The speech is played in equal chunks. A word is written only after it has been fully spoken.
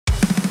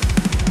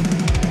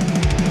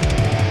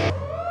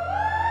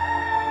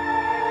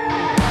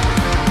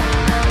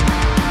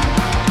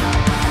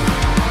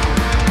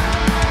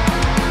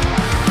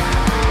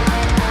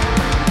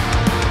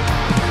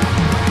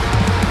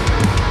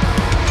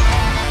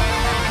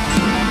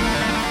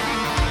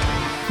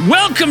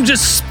Welcome to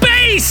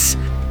Space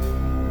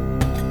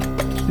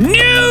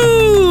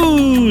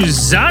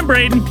News! I'm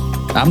Braden.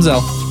 I'm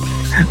Zell.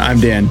 I'm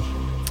Dan.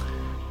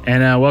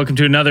 And welcome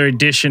to another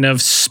edition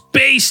of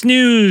Space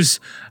News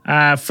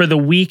for the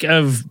week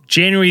of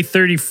January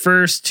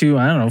 31st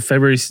to,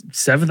 February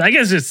 7th. I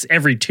guess it's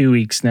every 2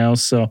 weeks now,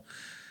 so.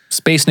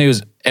 Space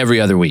News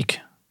every other week.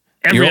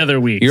 Every other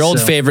week. Your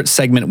old favorite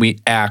segment we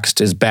axed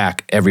is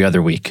back every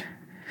other week.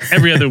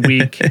 Every other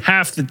week,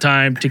 half the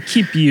time, to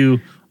keep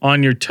you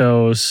on your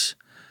toes.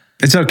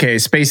 It's okay.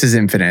 Space is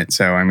infinite,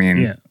 so I mean,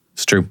 Yeah.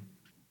 It's true.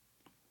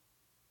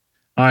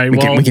 All right, we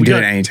can do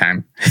it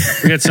anytime.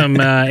 We got some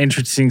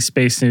interesting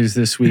space news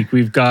this week.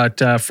 We've got,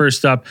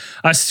 first up,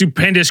 a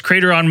stupendous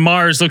crater on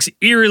Mars looks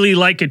eerily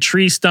like a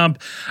tree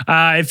stump.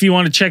 If you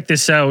want to check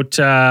this out,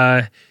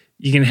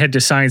 you can head to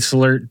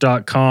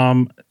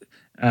sciencealert.com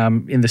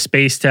in the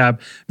space tab.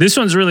 This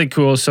one's really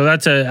cool. So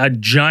that's a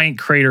giant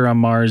crater on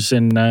Mars.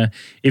 And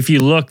if you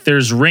look,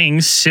 there's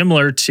rings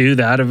similar to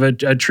that of a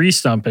tree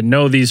stump. And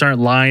no, these aren't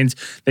lines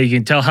that you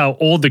can tell how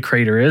old the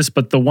crater is.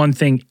 But the one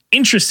thing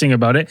interesting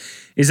about it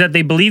is that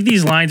they believe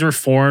these lines were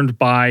formed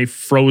by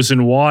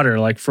frozen water.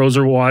 Like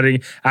frozen water,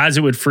 as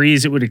it would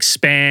freeze, it would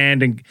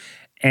expand,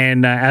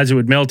 and as it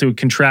would melt, it would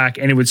contract,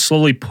 and it would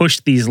slowly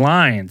push these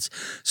lines.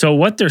 So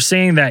what they're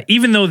saying, that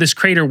even though this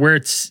crater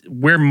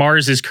where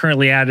Mars is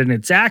currently at in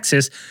its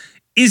axis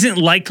isn't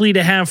likely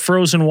to have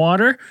frozen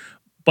water,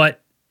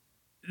 but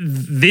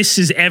this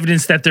is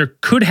evidence that there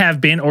could have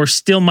been or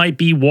still might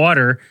be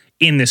water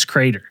in this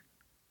crater.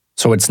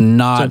 So it's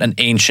not an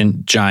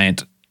ancient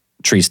giant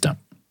tree stump.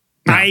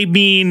 No. I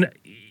mean,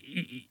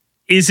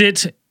 is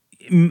it?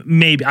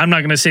 Maybe. I'm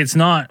not going to say it's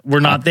not. We're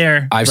not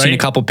there. I've seen a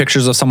couple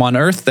pictures of some on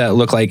Earth that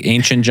look like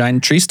ancient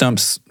giant tree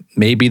stumps.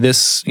 Maybe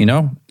this,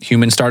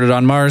 human started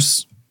on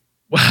Mars.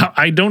 Well,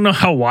 I don't know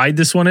how wide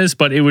this one is,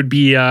 but it would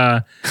be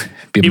it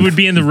would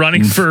be in the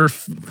running for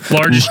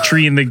largest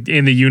tree in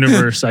the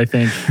universe, I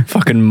think.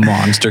 Fucking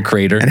monster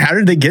crater. And how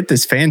did they get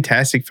this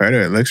fantastic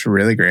photo? It looks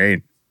really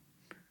great.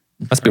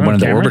 Must be one of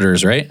the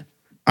orbiters, right?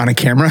 On a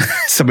camera?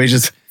 Somebody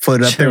just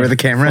floated up there with a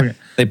camera?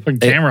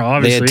 Camera,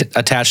 obviously. They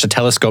attached a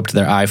telescope to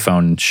their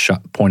iPhone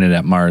and pointed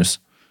at Mars.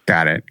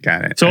 Got it.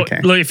 So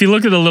look, if you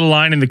look at the little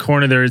line in the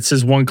corner there, it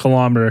says 1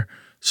 kilometer.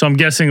 So I'm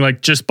guessing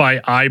just by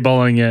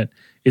eyeballing it,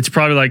 it's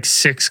probably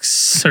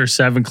 6 or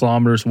 7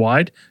 kilometers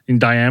wide in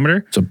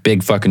diameter. It's a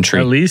big fucking tree.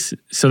 At least.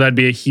 So that'd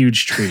be a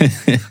huge tree.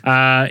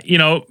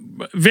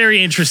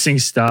 Very interesting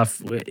stuff.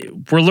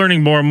 We're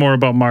learning more and more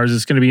about Mars.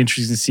 It's going to be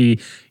interesting to see,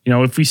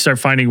 if we start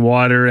finding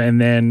water,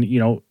 and then,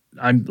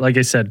 I'm, like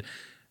I said,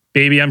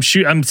 baby, I'm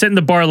setting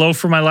the bar low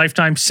for my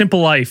lifetime.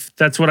 Simple life.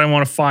 That's what I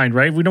want to find,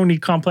 right? We don't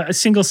need complex. A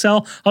single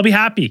cell. I'll be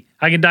happy.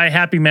 I can die a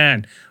happy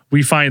man.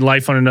 We find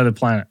life on another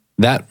planet.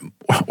 That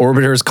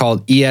orbiter is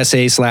called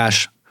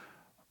ESA/Roscosmos.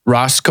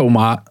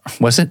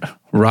 Was it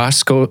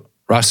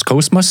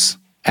Roscosmos?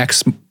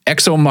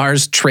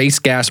 ExoMars Trace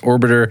Gas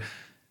Orbiter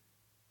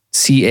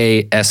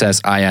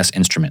CASSIS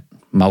instrument.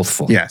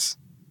 Mouthful. Yes.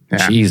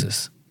 Yeah.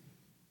 Jesus.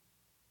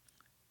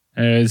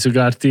 So we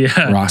got the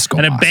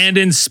an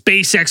abandoned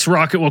SpaceX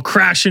rocket will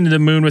crash into the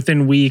moon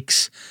within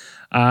weeks,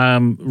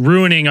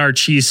 ruining our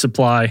cheese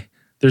supply.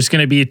 There's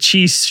going to be a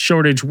cheese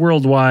shortage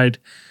worldwide.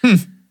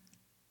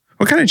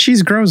 What kind of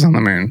cheese grows on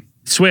the moon?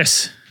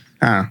 Swiss.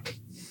 Oh.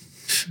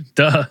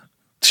 Duh.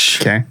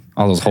 Okay.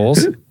 All those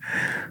holes.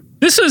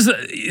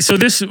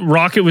 This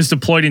rocket was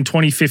deployed in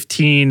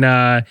 2015,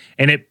 and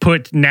it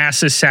put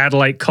NASA's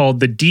satellite called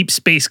the Deep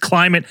Space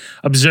Climate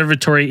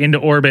Observatory into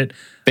orbit.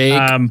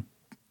 Fake.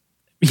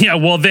 Yeah,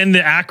 well, then the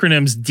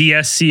acronym's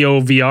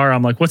DSCOVR.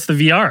 I'm like, what's the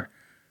VR?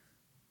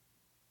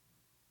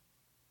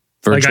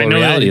 Virtual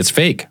reality. It's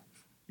fake.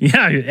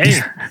 Yeah,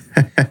 hey,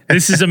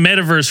 this is a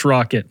metaverse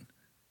rocket.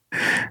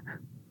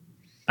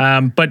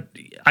 But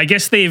I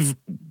guess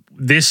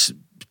this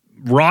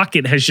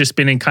rocket has just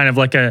been in kind of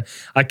like a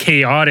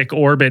chaotic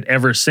orbit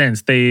ever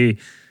since.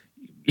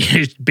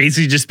 It's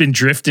basically just been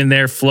drifting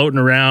there, floating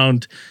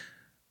around,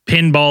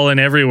 pinballing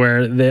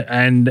everywhere.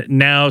 And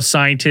now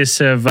scientists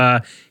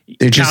have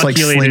they just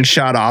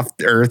slingshot off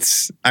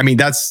Earth's.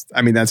 That's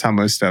how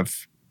most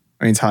stuff.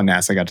 It's how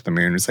NASA got to the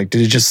moon. It's did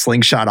it just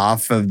slingshot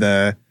off of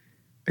the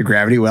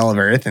gravity well of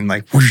Earth and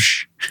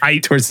whoosh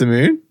towards the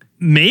moon?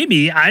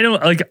 Maybe. I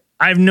don't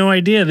I have no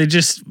idea.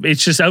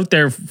 It's just out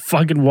there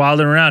fucking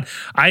wilding around.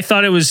 I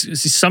thought it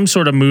was some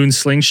sort of moon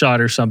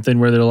slingshot or something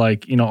where they're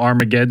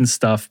Armageddon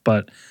stuff,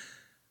 but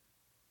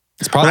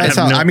it's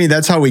probably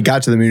that's how we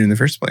got to the moon in the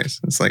first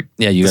place. It's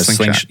you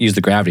guys use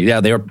the gravity.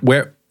 Yeah, they were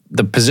where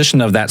the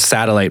position of that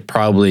satellite is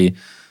probably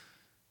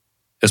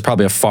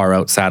a far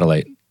out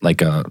satellite,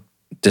 like a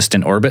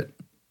distant orbit.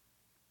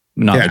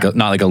 Not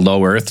like a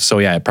low Earth. So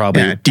it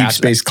probably deep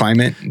space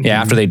climate.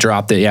 Yeah, after they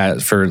dropped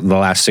it, for the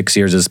last 6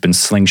 years, it's been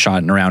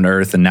slingshotting around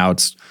Earth, and now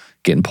it's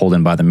getting pulled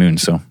in by the moon.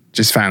 So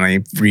just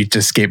finally reached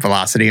escape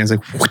velocity. I was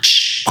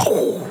whoosh.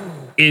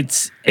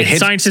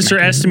 Scientists are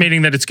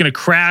estimating that it's going to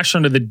crash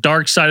onto the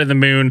dark side of the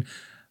moon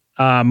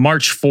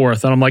March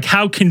 4th, and I'm like,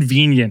 how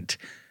convenient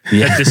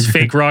that this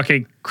fake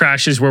rocket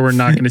crashes where we're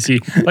not going to see.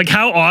 Like,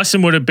 how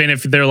awesome would it have been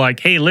if they're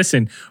like, hey,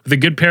 listen, with a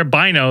good pair of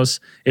binos,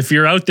 if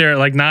you're out there at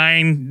like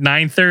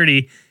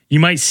 9:30, you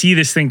might see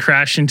this thing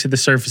crash into the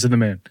surface of the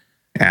moon.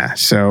 Yeah,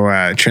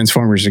 so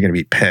Transformers are going to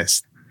be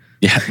pissed.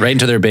 Yeah, right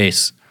into their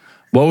base.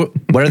 What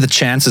are the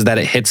chances that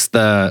it hits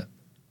the...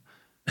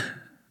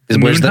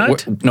 Where's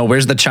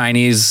the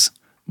Chinese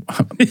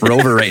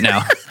rover right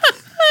now?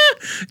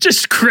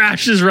 Just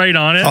crashes right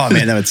on it. Oh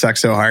man, that would suck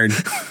so hard.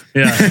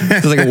 Yeah.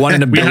 There's like a 1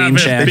 in a billion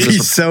chance.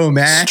 He's so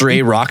mad.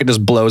 Stray rocket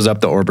just blows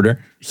up the orbiter.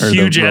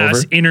 Huge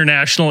ass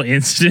international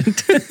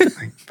incident.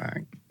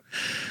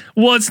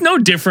 Well, it's no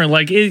different.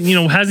 Like,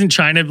 hasn't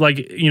China,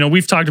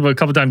 we've talked about a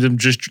couple times,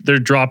 they're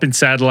dropping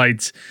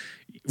satellites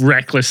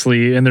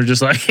recklessly and they're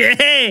just like,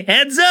 hey,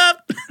 heads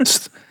up.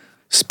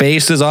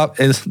 Space is up.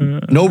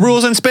 No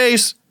rules in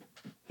space.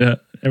 Yeah,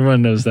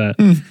 everyone knows that.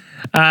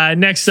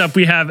 Next up,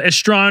 we have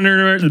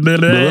astronomers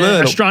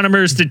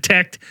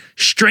detect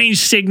strange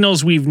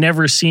signals we've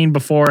never seen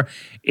before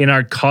in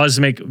our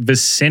cosmic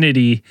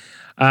vicinity.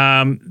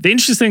 The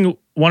interesting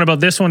one about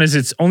this one is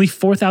it's only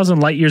 4,000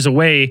 light years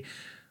away,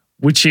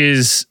 which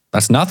is...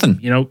 That's nothing.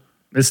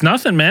 It's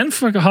nothing, man.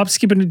 For a hop,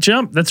 skip, and a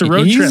jump. That's a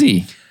road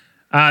Easy.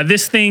 trip.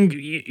 This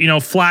thing,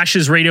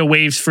 flashes radio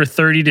waves for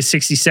 30 to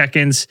 60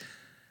 seconds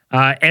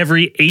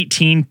every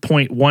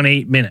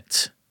 18.18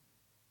 minutes.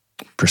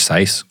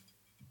 Precise.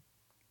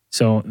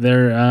 So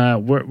they're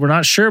we're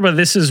not sure, but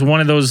this is one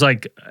of those,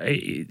 like,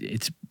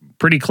 it's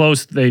pretty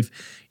close. They've,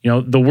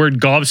 the word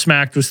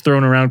gobsmacked was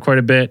thrown around quite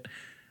a bit.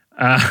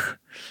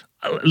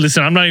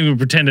 Listen, I'm not even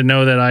pretend to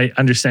know that I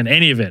understand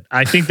any of it.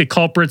 I think the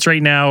culprits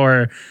right now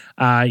are,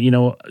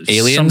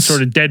 aliens? Some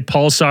sort of dead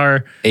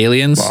pulsar.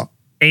 Aliens? Well,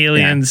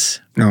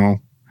 aliens. Yeah.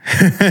 No.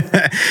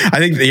 I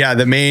think,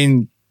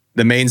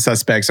 the main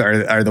suspects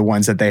are the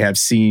ones that they have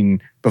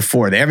seen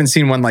before. They haven't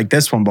seen one like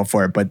this one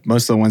before, but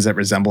most of the ones that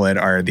resemble it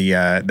are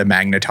the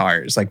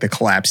magnetars, like the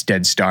collapsed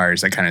dead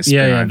stars that kind of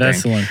spin on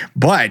that's thing. The one.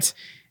 But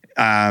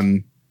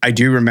I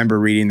do remember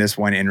reading this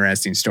one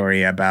interesting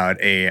story about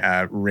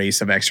a race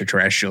of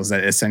extraterrestrials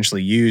that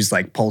essentially use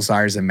like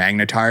pulsars and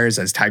magnetars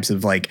as types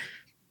of like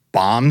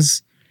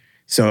bombs.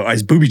 So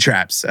as booby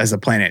traps as a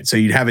planet. So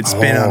you'd have it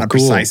spin on a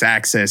precise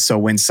axis. So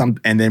when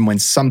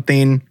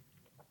something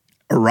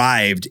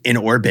arrived in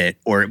orbit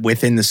or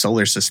within the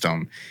solar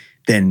system,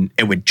 then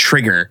it would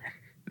trigger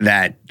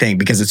that thing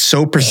because it's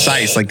so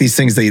precise. Like these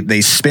things,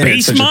 they spin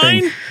space at such mine?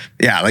 a thing.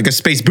 Yeah, like a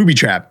space booby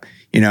trap.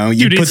 You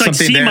put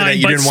something there that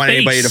you didn't want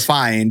anybody to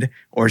find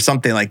or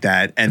something like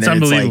that. And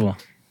then it's like,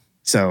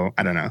 so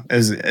I don't know.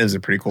 It was a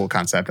pretty cool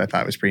concept. I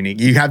thought it was pretty neat.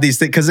 You have these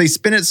things because they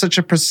spin at such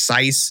a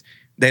precise,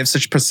 they have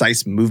such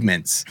precise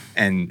movements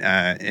and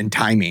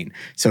timing.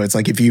 So it's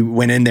like if you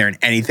went in there and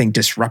anything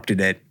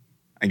disrupted it,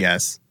 I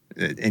guess,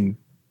 in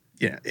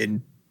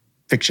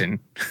fiction,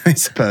 I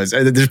suppose.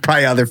 There's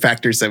probably other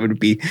factors that would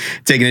be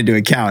taken into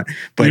account.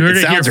 But you heard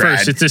it here rad.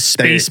 first. It's a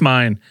space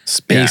mine.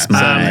 Space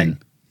mine.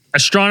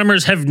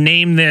 Astronomers have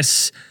named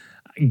this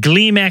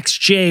Gleam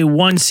XJ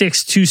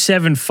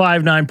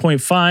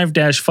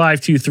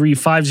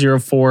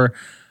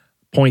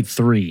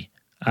 16275.5-523-504.3.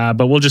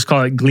 But we'll just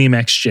call it Gleam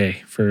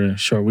XJ for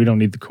short. We don't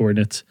need the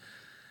coordinates.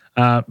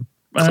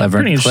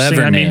 Clever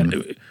name.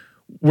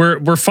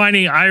 We're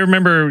finding, I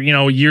remember,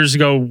 years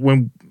ago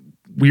when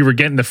we were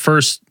getting the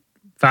first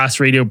fast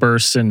radio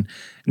bursts, and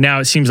now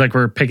it seems like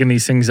we're picking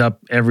these things up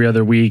every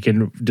other week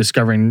and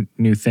discovering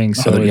new things.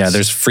 So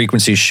there's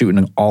frequencies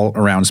shooting all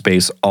around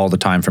space all the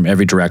time from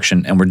every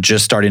direction, and we're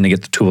just starting to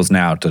get the tools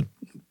now to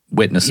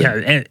witness it. Yeah,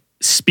 and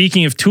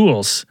speaking of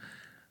tools,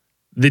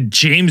 the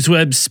James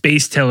Webb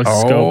Space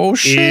Telescope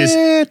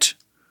is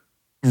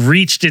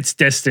reached its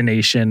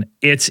destination.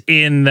 It's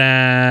in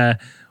the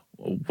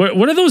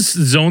what are those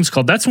zones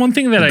called? That's one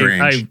thing that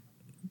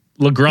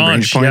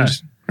Lagrange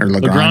points. Or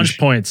Lagrange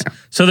points. Yeah.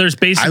 So there's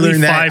basically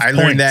 5 points. I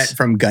learned that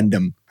from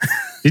Gundam.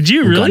 Did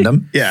you really?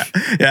 Gundam?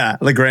 Yeah.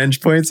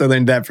 Lagrange points. I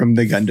learned that from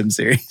the Gundam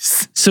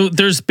series. So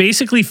there's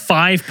basically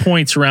 5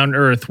 points around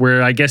Earth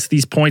where I guess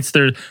these points,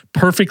 they're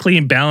perfectly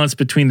in balance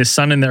between the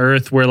sun and the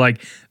Earth, where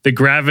like the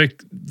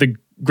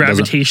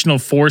gravitational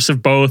force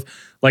of both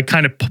like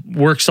kind of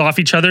works off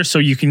each other, so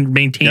you can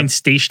maintain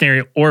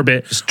stationary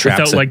orbit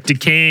without like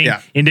decaying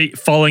into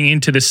falling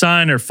into the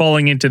sun or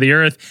falling into the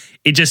Earth.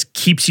 It just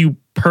keeps you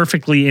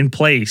perfectly in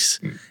place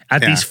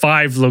at these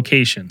 5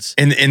 locations.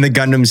 In the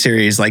Gundam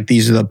series, like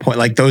these are the point,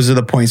 like those are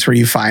the points where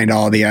you find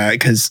all the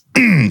because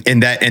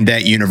in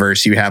that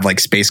universe you have like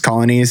space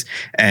colonies,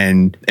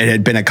 and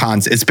it's been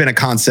a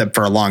concept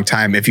for a long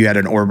time. If you had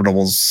an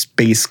orbital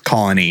space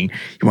colony,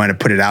 you want to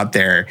put it out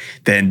there,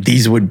 then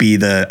these would be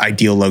the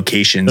ideal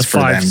locations for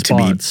them to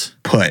be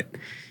put.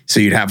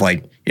 So you'd have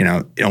like,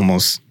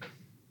 almost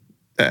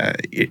a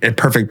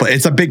perfect place.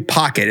 It's a big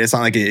pocket. It's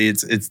not like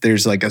it's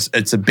there's like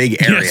it's a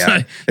big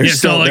area.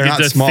 They're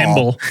not small,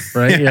 thimble,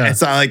 right? Yeah.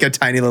 It's not like a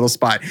tiny little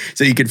spot.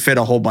 So you could fit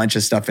a whole bunch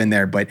of stuff in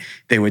there, but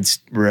they would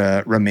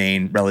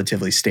remain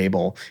relatively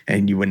stable,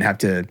 and you wouldn't have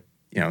to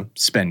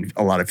spend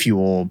a lot of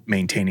fuel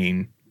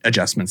maintaining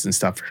adjustments and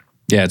stuff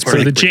Yeah, it's So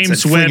pretty the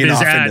James Webb flinging is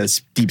off at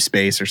into deep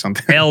space or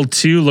something.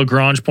 L2,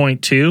 Lagrange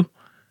point 2.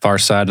 far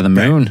side of the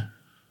moon.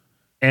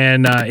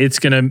 And it's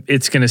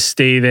gonna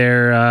stay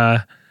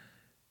there.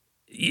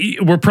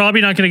 We're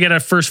probably not gonna get our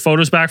first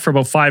photos back for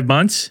about 5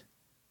 months,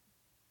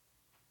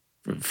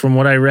 from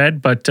what I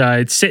read. But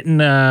it's sitting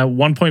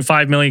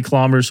 1.5 million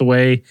kilometers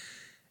away,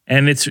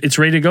 and it's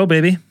ready to go,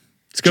 baby.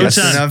 It's go Just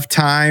time. enough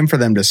time for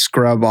them to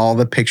scrub all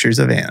the pictures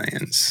of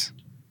aliens.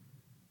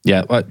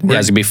 Yeah, it's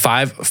gonna be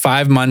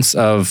five months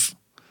of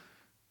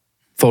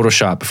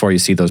Photoshop before you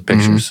see those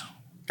pictures.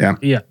 Yeah.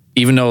 Yeah.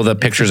 Even though the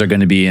pictures are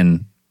going to be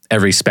in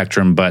every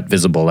spectrum but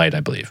visible light,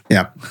 I believe.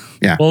 Yeah.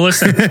 Yeah. Well,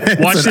 listen,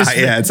 watch this.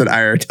 It's an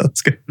IR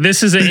telescope.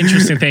 This is an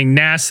interesting thing.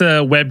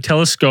 NASA Webb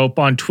Telescope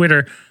on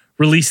Twitter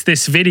released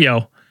this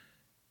video.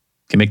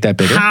 Can you make that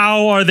bigger?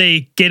 How are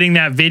they getting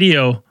that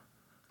video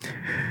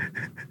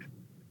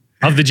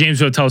of the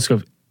James Webb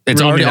Telescope?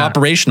 It's Roll me already that,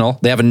 operational.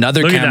 They have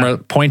another Look at camera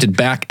pointed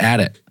back at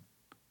it.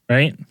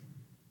 right?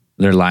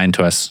 They're lying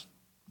to us.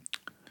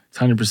 It's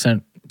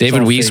 100%.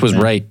 David all Weiss fake, was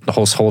man. right the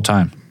whole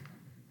time.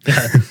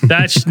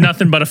 That's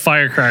nothing but a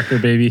firecracker,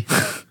 baby.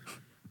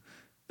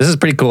 This is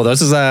pretty cool.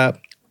 This is I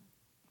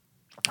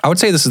would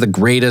say this is the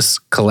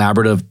greatest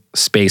collaborative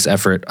space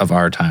effort of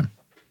our time.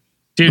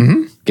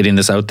 Dude, Getting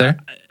this out there.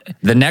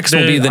 The next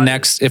will be the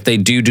next, if they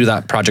do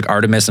that Project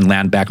Artemis and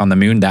land back on the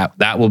moon,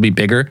 that will be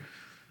bigger.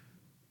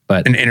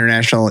 But An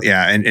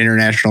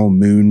international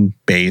moon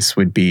base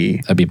would be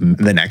that'd be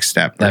the next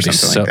step or that'd be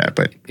something like that.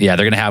 But yeah,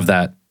 they're gonna have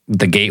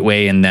the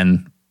gateway and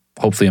then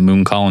hopefully a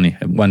moon colony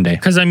one day.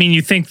 because I mean,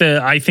 I think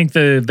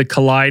the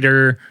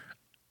Collider,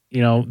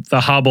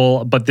 the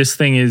Hubble, but this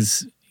thing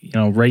is,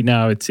 right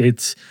now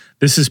this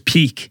is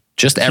peak.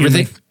 Just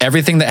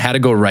everything that had to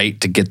go right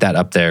to get that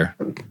up there.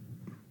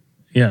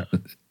 Yeah.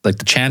 Like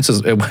the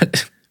chances, it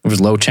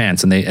was low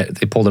chance, and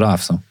they pulled it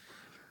off. So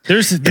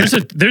There's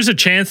a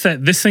chance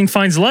that this thing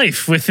finds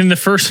life within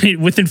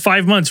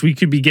 5 months. We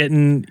could be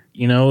getting,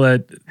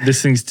 that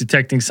this thing's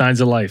detecting signs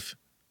of life.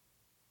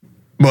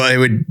 well, it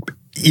would.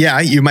 Yeah,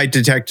 you might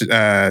detect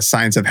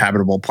signs of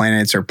habitable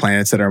planets or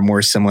planets that are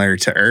more similar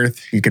to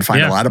Earth. You could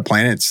find a lot of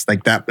planets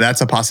like that. That's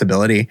a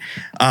possibility.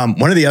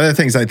 One of the other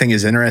things I think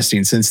is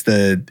interesting, since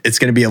it's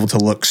going to be able to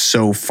look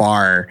so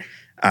far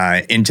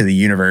into the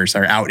universe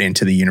or out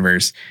into the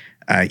universe,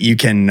 you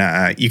can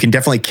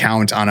definitely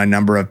count on a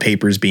number of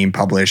papers being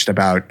published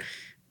about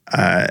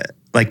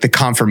like the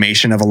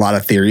confirmation of a lot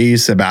of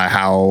theories about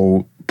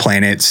how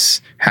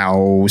planets,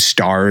 how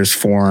stars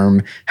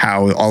form,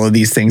 how all of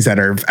these things that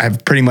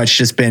have pretty much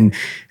just been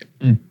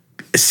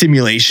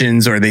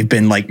simulations, or they've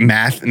been like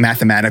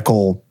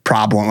mathematical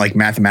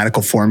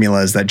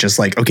formulas that just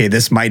like, okay,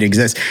 this might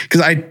exist. Because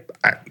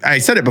I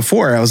said it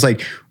before, I was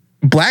like,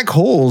 black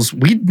holes,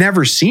 we'd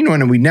never seen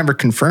one, and we never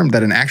confirmed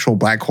that an actual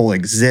black hole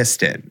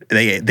existed.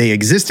 They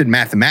existed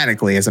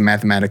mathematically as a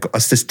mathematical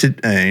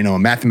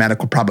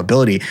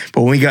probability.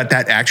 But when we got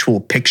that actual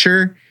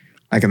picture,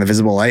 like in the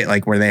visible light,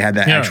 like where they had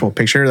that actual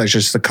picture, like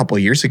just a couple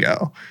of years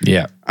ago.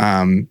 yeah,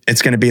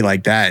 It's going to be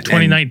like that.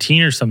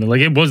 2019 or something. Like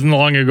it wasn't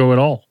long ago at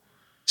all.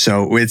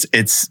 So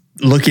it's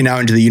looking out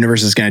into the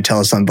universe is going to tell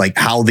us on like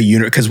how the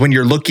universe, because when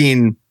you're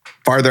looking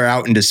farther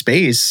out into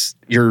space,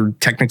 you're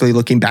technically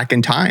looking back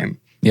in time.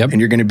 Yep.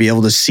 And you're going to be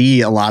able to see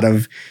a lot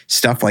of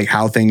stuff like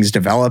how things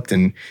developed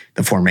and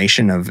the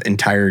formation of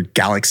entire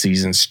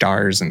galaxies and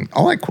stars and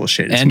all that cool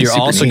shit. and you're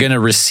also going to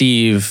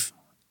receive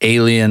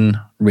alien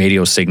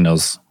radio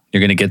signals. You're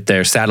going to get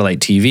their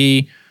satellite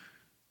TV,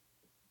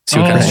 see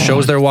what kind of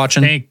shows they're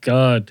watching. Thank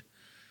God.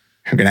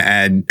 We're going to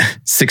add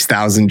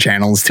 6,000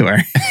 channels to our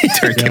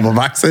cable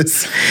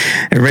boxes.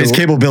 Everybody's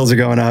cable bills are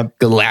going up.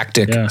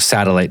 Galactic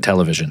satellite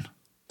television.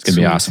 It's going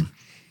to be awesome.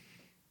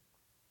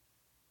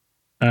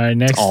 All right,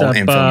 next all up,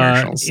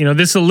 infomercials.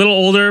 this is a little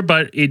older,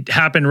 but it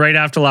happened right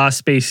after last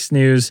space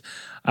news.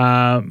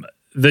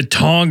 The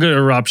Tonga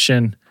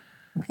eruption.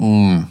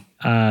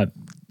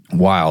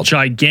 Wild.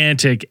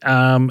 Gigantic.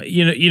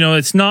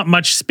 It's not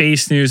much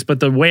space news, but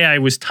the way I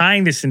was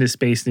tying this into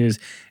space news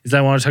is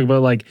I want to talk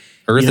about like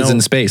Earth is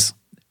in space.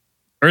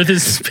 Earth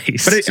is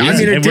space. But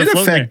it did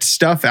affect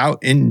stuff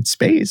out in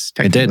space,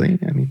 technically.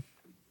 I mean,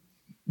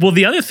 well,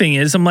 the other thing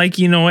is, I'm like,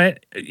 you know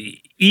what?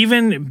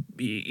 Even,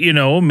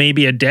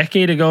 maybe a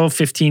decade ago,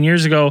 15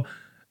 years ago,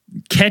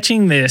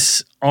 catching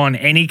this on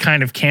any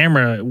kind of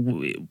camera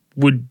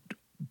would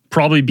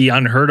probably be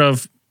unheard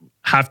of,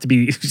 have to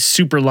be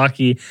super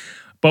lucky.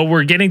 But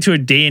we're getting to a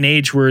day and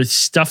age where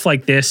stuff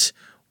like this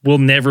will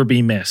never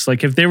be missed.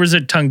 Like if there was a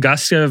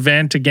Tunguska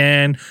event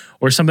again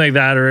or something like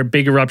that, or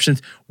big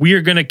eruptions, we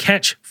are going to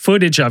catch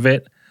footage of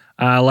it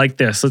like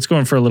this. Let's go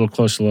in for a little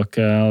closer look.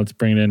 Let's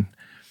bring it in.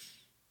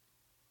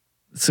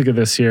 Let's look at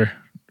this here.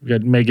 We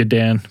got Mega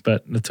Dan,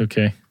 but that's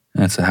okay.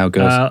 That's how it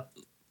goes.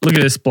 Look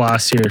at this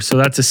blast here. So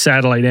that's a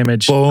satellite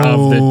image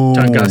of the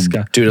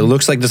Tunguska. Dude, it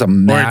looks like just a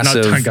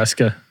massive... Or not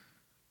Tunguska.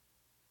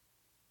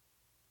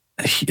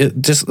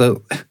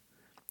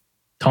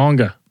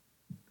 Tonga.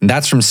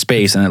 That's from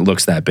space, and it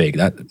looks that big.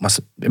 It must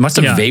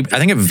have I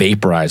think it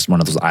vaporized one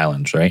of those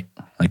islands, right?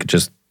 Like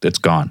it's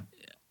gone.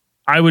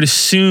 I would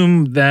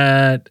assume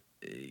that.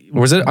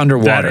 Or was it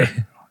underwater?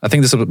 I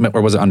think this was,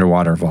 or was it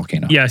underwater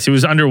volcano? Yes, it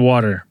was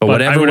underwater. But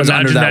whatever was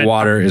under that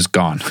water is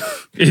gone.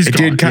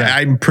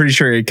 I'm pretty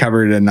sure it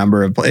covered a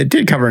number of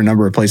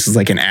places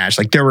like in Ash.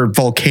 Like there were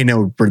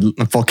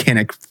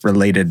volcanic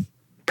related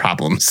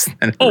problems.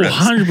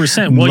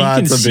 100%. Well, you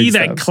can see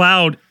that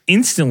cloud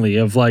instantly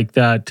of like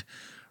that,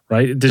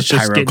 right? It's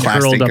just getting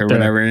hurled up there.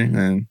 Whatever,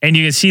 and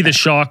you can see the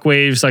shock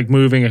waves like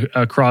moving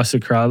across the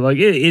crowd. Like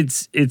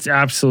it's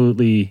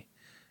absolutely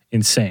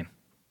insane.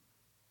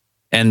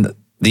 And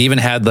they even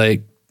had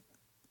like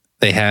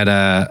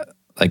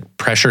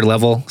pressure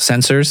level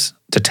sensors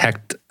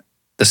detect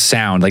the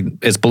sound. Like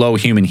it's below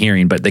human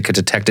hearing, but they could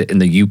detect it in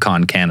the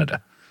Yukon,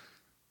 Canada.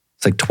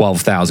 It's like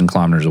 12,000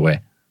 kilometers away.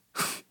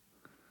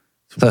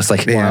 So that's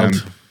like wild.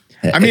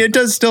 I mean,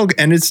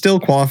 it still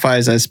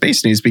qualifies as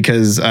space news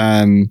because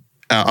a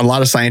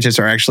lot of scientists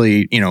are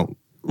actually,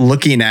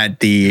 looking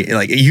at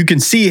you can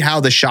see how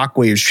the shock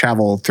waves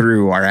travel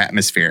through our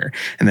atmosphere.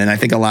 And then I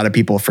think a lot of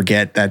people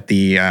forget that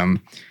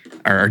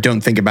or don't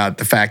think about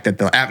the fact that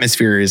the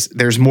atmosphere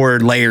there's more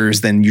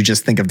layers than you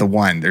just think of the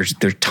one. There's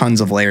tons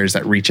of layers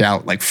that reach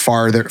out like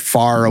far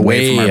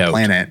away from our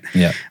planet.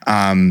 Yeah.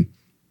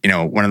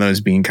 One of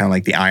those being kind of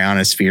like the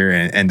ionosphere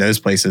and those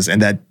places,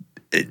 and that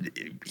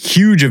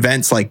huge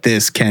events like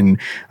this can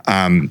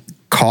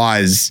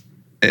cause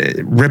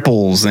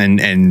ripples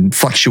and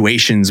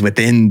fluctuations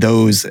within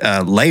those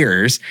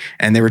layers.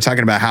 And they were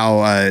talking about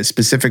how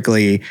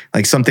specifically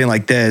like something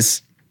like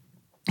this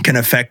can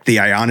affect the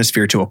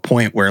ionosphere to a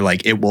point where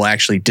like it will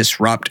actually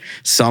disrupt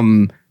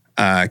some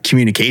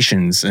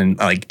communications and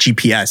like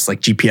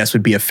GPS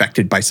would be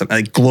affected by something,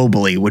 like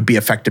globally would be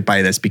affected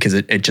by this because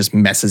it just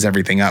messes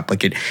everything up.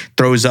 Like it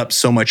throws up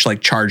so much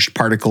like charged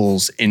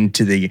particles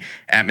into the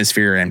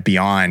atmosphere and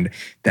beyond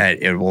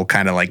that it will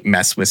kind of like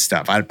mess with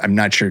stuff. I'm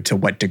not sure to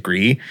what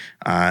degree.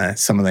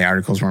 Some of the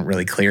articles weren't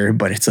really clear,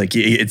 but it's like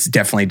it's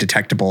definitely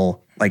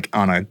detectable like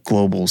on a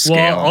global scale.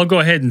 Well, I'll go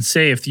ahead and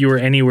say if you were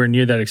anywhere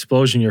near that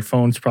explosion, your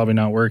phone's probably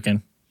not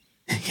working.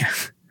 Yeah.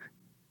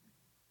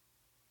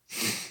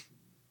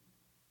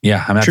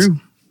 Yeah, I'm true.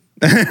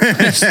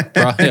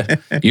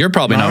 You're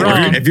probably not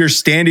wrong. If you're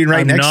standing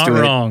right next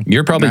to it,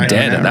 you're probably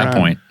dead at that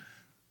point.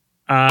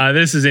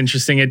 This is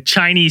interesting. A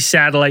Chinese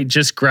satellite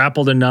just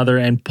grappled another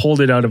and pulled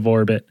it out of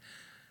orbit.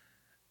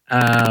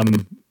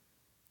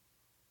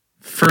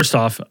 First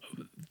off,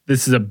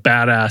 this is a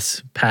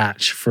badass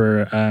patch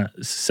for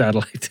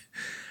satellite.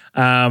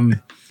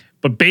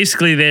 But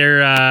basically,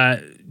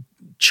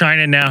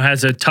 China now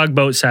has a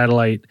tugboat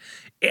satellite.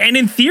 And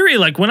in theory,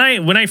 like when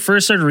I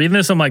first started reading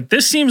this, I'm like,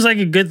 this seems like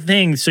a good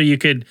thing. So you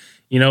could,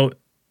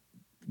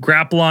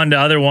 grapple onto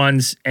other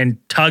ones and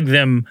tug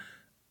them,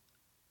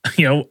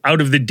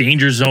 out of the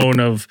danger zone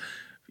of,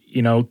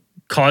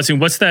 causing.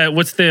 What's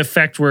the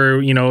effect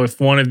where if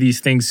one of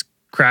these things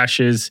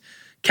crashes,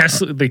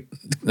 Kessler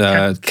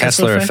effect.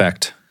 Kessler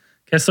effect.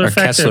 Kessler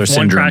if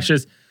one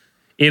crashes,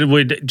 it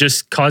would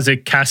just cause a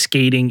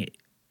cascading,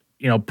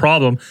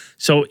 problem.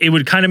 So it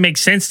would kind of make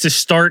sense to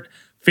start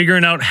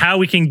figuring out how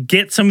we can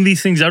get some of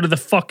these things out of the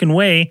fucking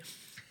way.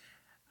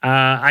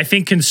 I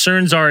think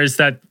concerns is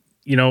that,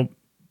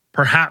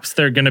 perhaps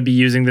they're going to be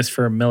using this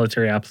for a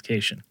military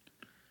application.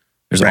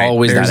 There's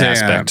always that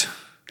aspect.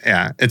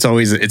 It's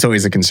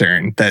always a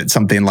concern that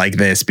something like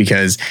this,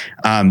 because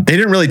they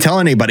didn't really tell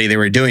anybody they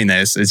were doing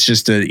this. It's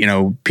just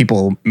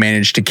people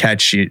managed to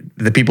catch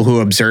the people who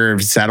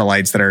observed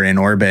satellites that are in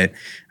orbit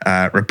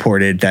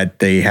reported that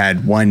they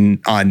had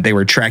they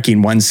were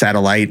tracking one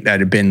satellite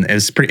that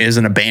is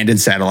an abandoned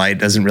satellite,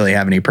 doesn't really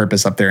have any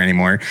purpose up there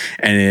anymore,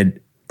 and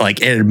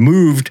it had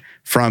moved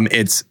from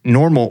its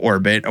normal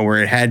orbit, or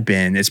where it had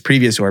been its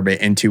previous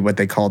orbit, into what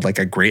they called like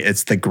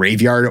it's the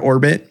graveyard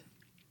orbit.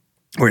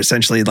 Where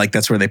essentially like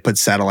that's where they put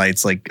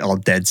satellites, like all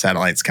dead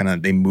satellites, kind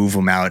of they move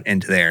them out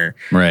into there.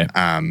 Right.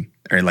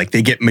 Or like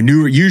they get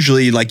maneuvered,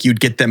 usually like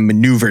you'd get them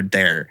maneuvered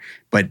there.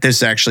 But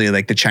this actually,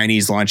 like the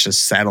Chinese launched a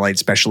satellite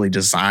specially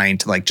designed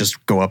to like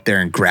just go up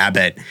there and grab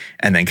it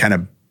and then kind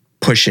of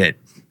push it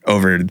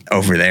over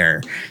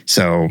there.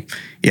 So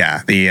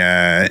yeah,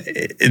 there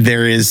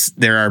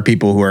are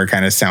people who are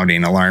kind of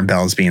sounding alarm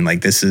bells being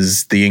like, this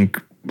is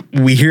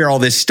we hear all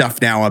this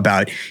stuff now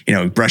about,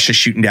 Russia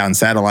shooting down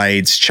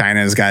satellites.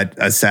 China's got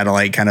a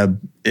satellite kind of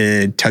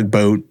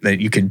tugboat that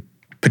you could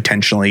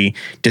potentially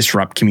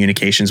disrupt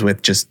communications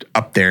with just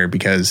up there,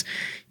 because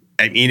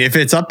I mean, if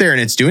it's up there and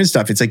it's doing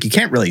stuff, it's like, you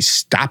can't really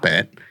stop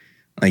it.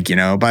 Like,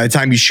 by the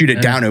time you shoot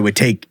it down, it would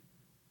take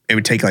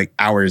like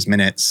hours,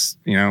 minutes,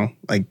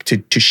 like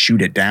to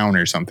shoot it down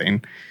or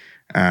something.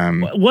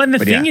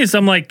 The thing is,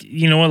 I'm like,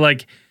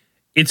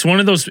 it's one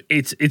of those,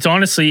 it's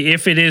honestly,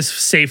 if it is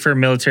safe for a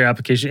military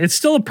application, it's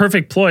still a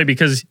perfect ploy,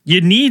 because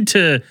you need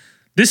to,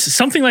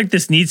 something like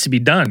this needs to be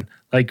done.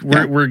 Like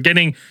we're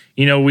getting,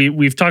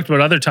 we've talked about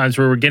other times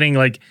where we're getting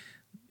like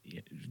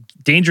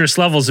dangerous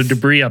levels of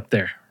debris up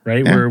there,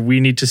 right? Yeah. Where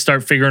we need to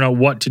start figuring out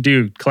what to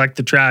do, collect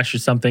the trash or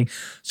something.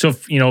 So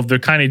if they're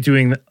kind of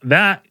doing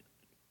that,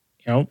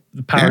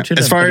 the power to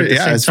them.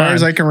 As far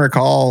as I can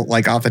recall,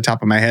 like off the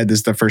top of my head, this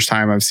is the first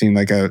time I've seen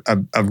like a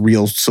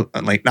real,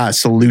 like not a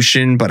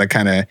solution, but a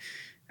kind of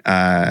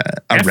a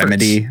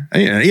remedy.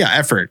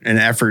 An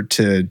effort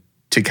to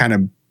kind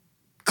of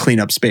clean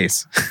up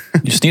space.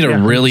 You just need a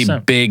really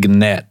 100%. Big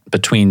net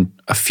between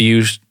a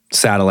few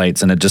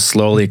satellites, and it just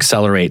slowly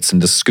accelerates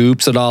and just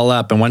scoops it all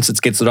up. And once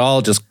it gets it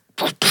all, just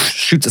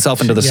shoots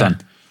itself into the sun.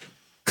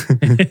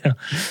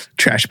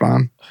 Trash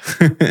bomb.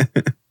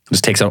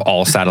 Just takes out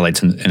all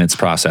satellites in its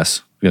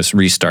process. Just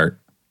restart.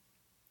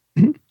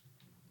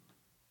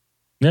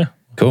 Yeah.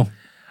 Cool.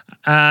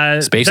 Space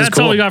is cool. That's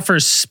all we got for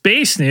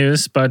space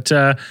news, but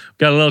got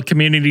a little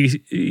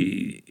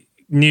community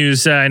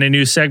news in a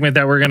new segment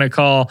that we're going to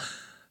call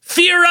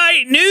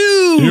Theorite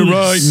News.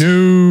 Theorite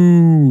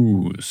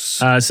News.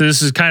 So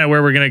this is kind of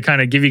where we're going to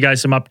kind of give you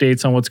guys some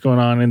updates on what's going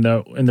on in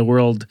the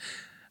world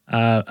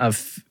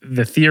of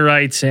the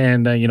Theorites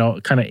and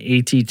kind of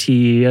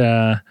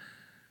ATT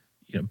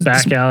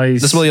back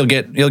alleys. This is where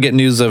you'll get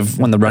news of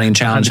when the running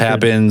challenge 100%.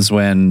 Happens,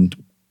 when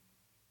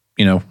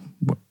we're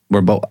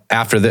both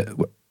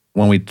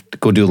when we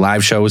go do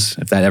live shows,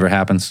 if that ever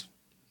happens.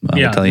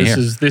 We'll tell you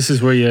this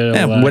is where you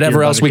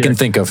whatever else we can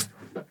think of.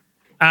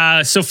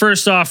 So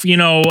first off,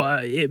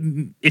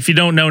 if you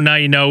don't know, now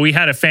you know, we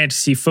had a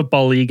fantasy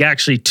football league,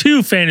 actually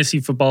 2 fantasy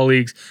football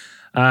leagues,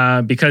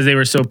 because they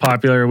were so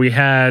popular. We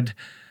had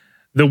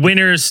the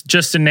winners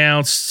just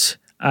announced.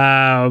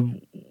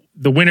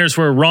 The winners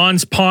were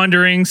Ron's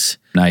Ponderings.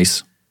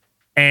 Nice.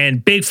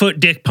 And Bigfoot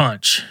Dick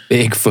Punch.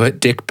 Bigfoot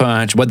Dick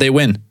Punch. What'd they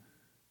win?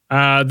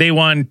 They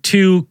won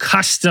 2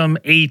 custom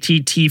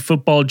ATT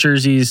football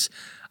jerseys.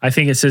 I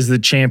think it says the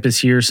champ is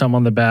here, some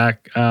on the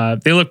back.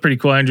 They look pretty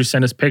cool. Andrew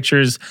sent us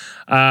pictures.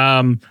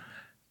 Ron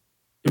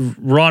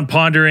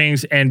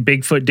Ponderings and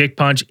Bigfoot Dick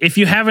Punch. If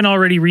you haven't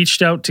already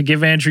reached out to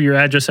give Andrew your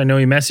address, I know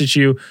he messaged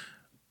you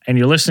and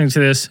you're listening to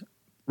this,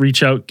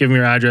 reach out, give him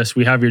your address.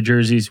 We have your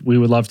jerseys. We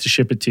would love to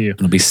ship it to you.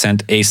 It'll be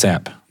sent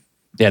ASAP.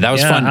 Yeah, that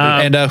was fun.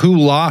 And who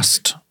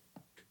lost?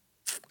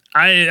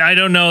 I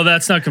don't know.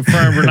 That's not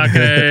confirmed. We're not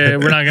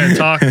gonna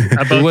talk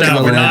about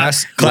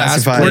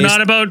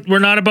that. We're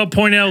not about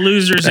pointing out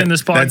losers in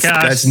this podcast.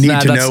 That's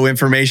need to know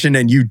information,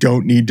 and you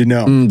don't need to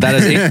know. That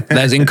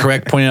is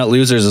incorrect. Pointing out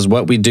losers is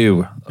what we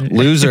do.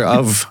 Loser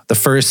of the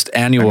first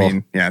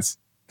annual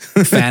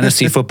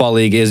fantasy football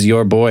league is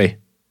your boy,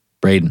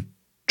 Braden.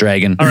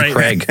 Dragon. All right.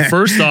 Craig.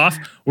 First off,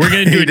 we're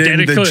going to do a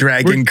dedicated... The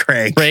Dragon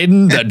Craig.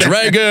 Braden, the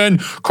Dragon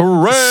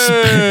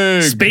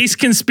Craig. Space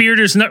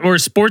Conspirators, or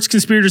Sports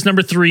Conspirators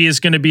number 3 is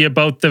going to be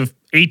about the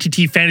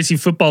ATT Fantasy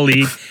Football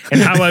League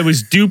and how I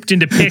was duped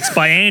into picks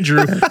by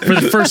Andrew for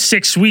the first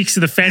 6 weeks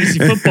of the fantasy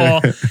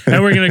football.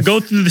 And we're going to go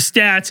through the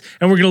stats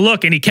and we're going to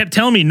look. And he kept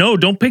telling me, no,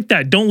 don't pick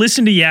that. Don't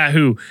listen to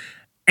Yahoo.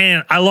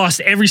 And I lost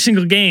every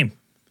single game.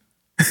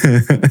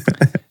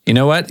 You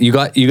know what? You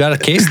got a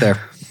case there.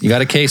 You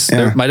got a case. Yeah.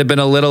 There might have been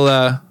a little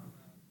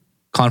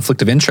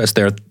conflict of interest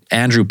there.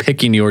 Andrew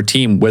picking your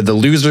team where the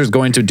loser is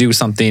going to do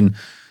something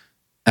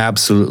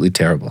absolutely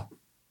terrible.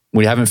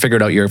 We haven't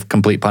figured out your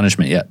complete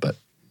punishment yet, but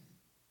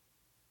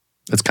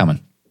it's coming.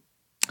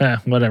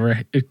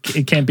 Whatever.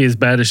 It can't be as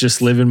bad as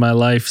just living my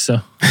life. So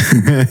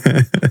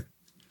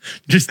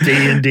just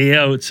day in, day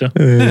out. So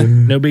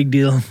no big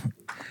deal.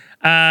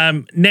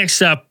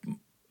 Next up,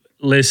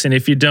 listen,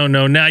 if you don't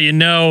know, now you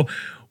know.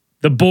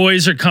 The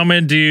boys are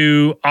coming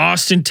to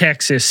Austin,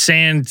 Texas.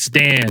 Sans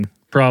Dan,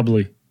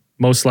 probably,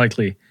 most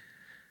likely.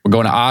 We're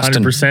going to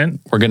Austin. 100%.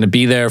 We're going to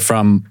be there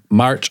from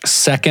March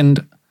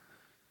 2nd.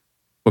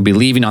 We'll be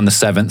leaving on the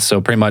 7th, so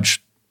pretty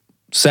much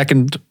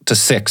 2nd to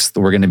 6th,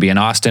 we're going to be in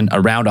Austin,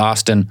 around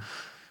Austin.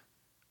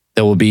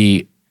 There will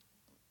be,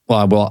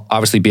 well, we'll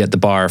obviously be at the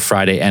bar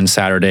Friday and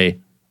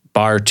Saturday.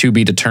 Bar to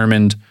be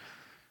determined.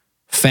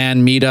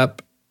 Fan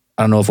meetup.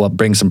 I don't know if we'll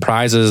bring some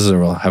prizes or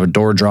we'll have a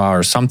door draw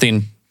or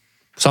something.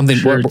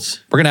 We're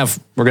gonna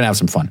have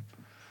some fun.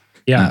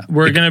 Yeah,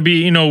 we're gonna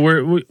be.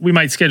 We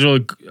might schedule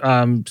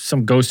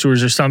some ghost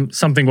tours or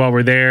something while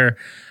we're there,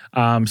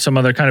 some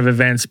other kind of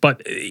events.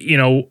 But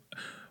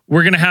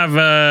we're gonna have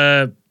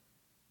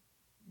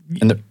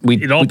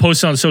it all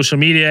posted on social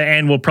media,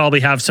 and we'll probably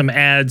have some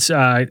ads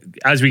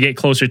as we get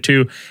closer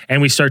to,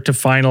 and we start to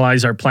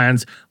finalize our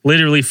plans.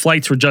 Literally,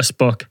 flights were just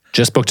booked.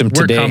 Just booked them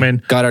today. We're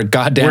coming. Got our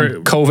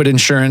goddamn COVID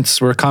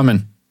insurance. We're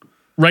coming.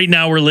 Right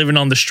now, we're living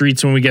on the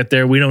streets when we get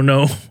there. We don't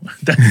know.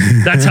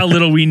 That's how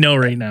little we know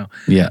right now.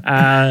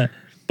 Yeah.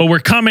 But we're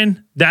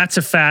coming. That's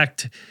a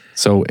fact.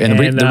 So,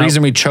 the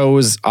reason we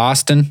chose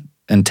Austin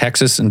and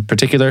Texas in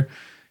particular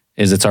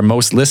is it's our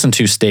most listened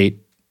to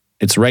state.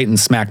 It's right in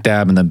smack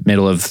dab in the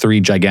middle of 3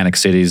 gigantic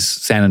cities,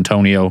 San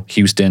Antonio,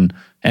 Houston,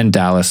 and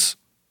Dallas.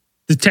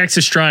 The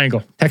Texas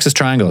Triangle. Texas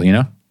Triangle,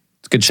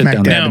 It's good shit smack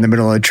down there. In the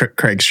middle of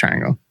Craig's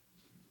Triangle.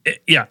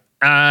 Yeah.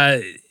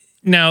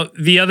 Now,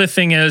 the other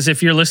thing is,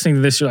 if you're listening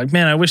to this, you're like,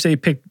 man, I wish they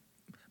picked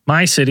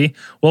my city.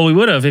 Well, we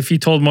would have if you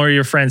told more of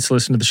your friends to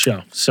listen to the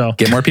show. So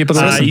get more people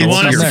to listen. You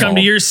want us to come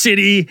to your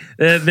city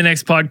the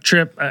next pod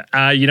trip.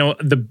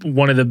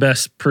 One of the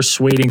best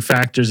persuading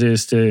factors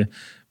is to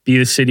be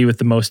the city with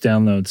the most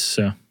downloads.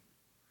 So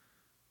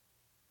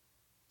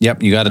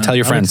Yep, you got to tell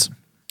your friends.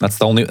 That's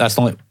the only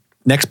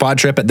next pod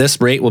trip at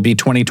this rate will be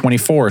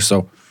 2024.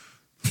 So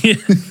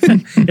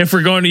if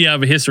we're going to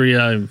have a history,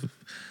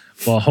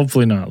 well,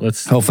 hopefully not.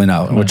 Hopefully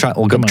not. We'll try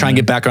and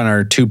get back on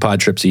our 2 pod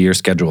trips a year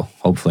schedule.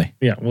 Hopefully.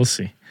 Yeah, we'll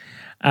see.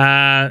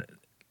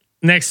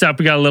 Next up,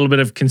 we got a little bit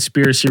of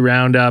conspiracy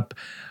roundup.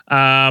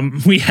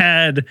 We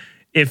had,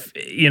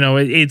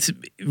 it's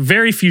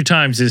very few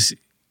times this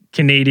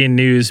Canadian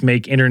news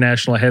make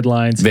international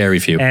headlines. Very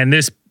few. And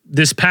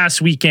this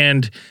past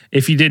weekend,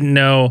 if you didn't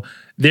know,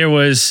 there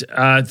was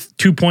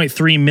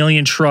 2.3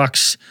 million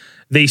trucks.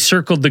 They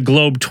circled the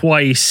globe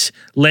twice,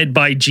 led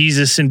by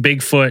Jesus and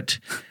Bigfoot,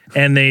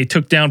 and they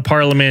took down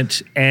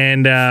Parliament.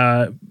 And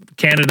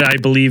Canada, I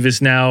believe,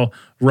 is now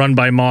run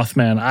by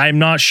Mothman. I'm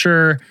not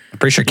sure. I'm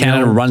pretty sure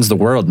Canada runs the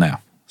world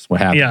now. That's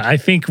what happened. Yeah, I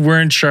think we're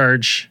in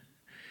charge.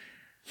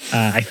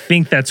 I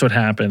think that's what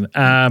happened.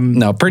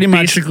 No, pretty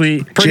much.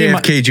 Basically,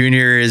 JFK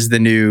Jr. is the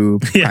new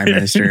Prime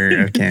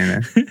Minister of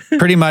Canada.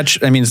 Pretty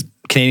much. I mean,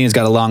 Canadians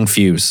got a long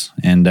fuse,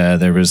 and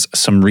there was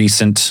some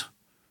recent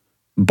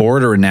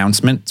border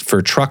announcement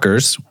for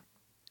truckers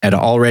at an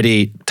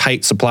already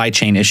tight supply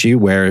chain issue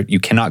where you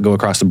cannot go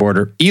across the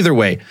border either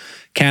way,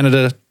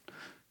 Canada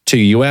to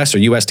US or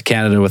US to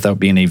Canada without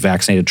being a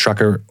vaccinated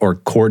trucker or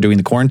doing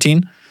the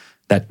quarantine.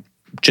 That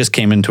just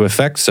came into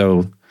effect.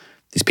 So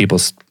these people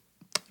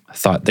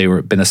thought they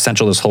were been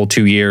essential this whole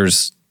 2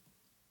 years.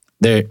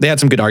 They had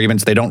some good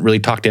arguments. They don't really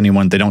talk to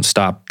anyone. They don't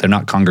stop. They're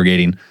not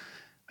congregating.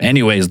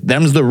 Anyways,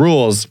 them's the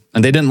rules,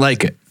 and they didn't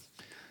like it.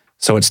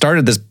 So it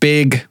started this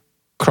big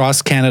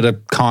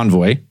cross-Canada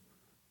convoy.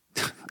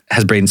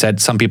 As Braden said,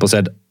 some people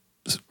said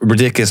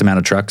ridiculous amount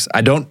of trucks.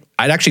 I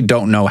actually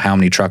don't know how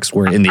many trucks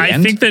were in the end.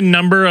 I think the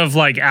number of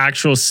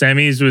actual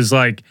semis was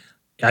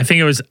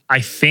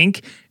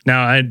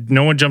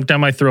no one jumped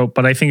down my throat,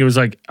 but I think it was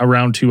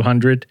around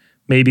 200,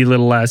 maybe a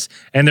little less.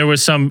 And there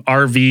was some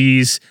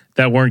RVs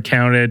that weren't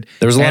counted.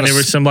 There was a lot and there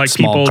was some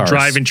people cars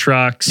driving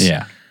trucks.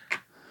 Yeah.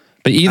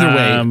 But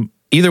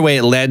either way,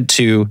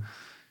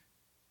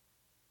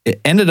 it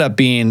ended up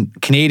being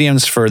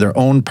Canadians for their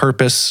own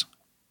purpose.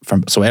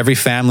 So every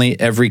family,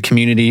 every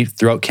community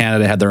throughout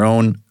Canada had their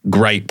own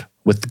gripe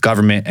with the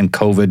government and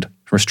COVID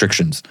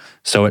restrictions.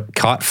 So it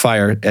caught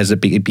fire as it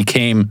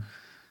became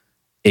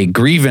a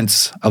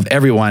grievance of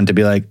everyone to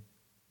be like,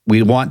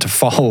 we want to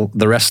follow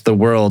the rest of the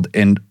world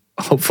in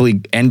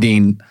hopefully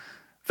ending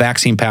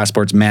vaccine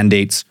passports,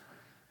 mandates,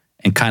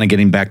 and kind of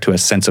getting back to a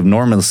sense of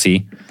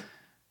normalcy.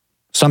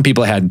 Some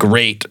people had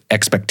great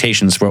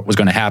expectations for what was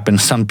going to happen.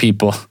 Some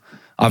people,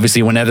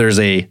 obviously, when there's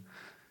I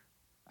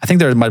think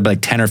there might be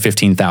 10 or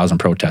 15,000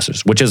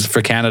 protesters, which is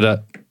for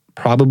Canada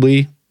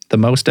probably the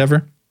most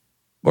ever,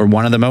 or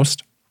one of the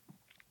most.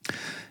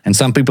 And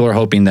some people are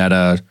hoping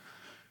that,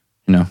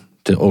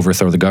 to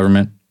overthrow the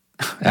government,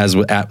 as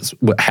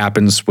what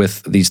happens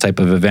with these type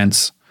of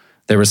events.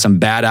 There were some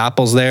bad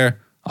apples there,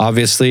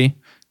 obviously.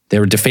 They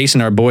were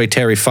defacing our boy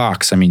Terry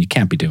Fox. I mean, you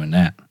can't be doing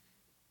that.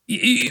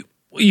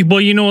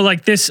 Well,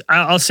 this,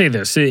 I'll say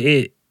this.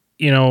 This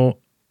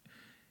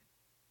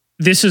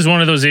is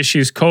one of those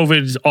issues.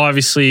 COVID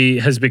obviously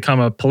has become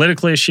a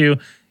political issue.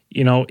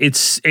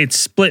 It's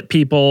split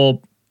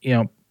people,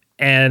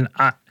 and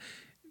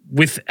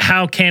with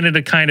how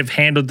Canada kind of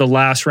handled the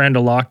last round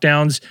of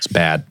lockdowns. It's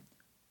bad.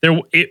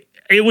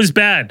 It was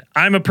bad.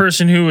 I'm a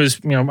person who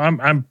is,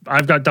 I'm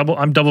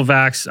double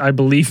vax. I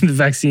believe in the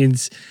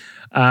vaccines.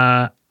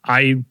 But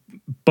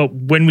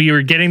when we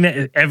were getting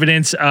the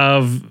evidence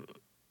of,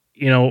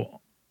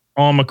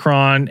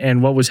 Omicron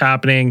and what was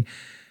happening,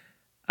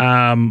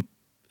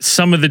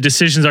 some of the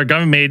decisions our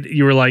government made,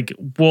 you were like,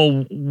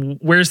 well,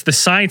 where's the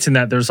science in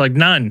that? There's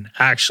none,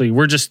 actually.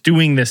 We're just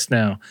doing this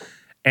now.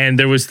 And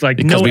there was no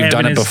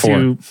evidence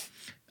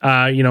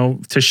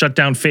to shut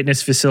down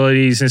fitness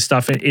facilities and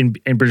stuff in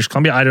British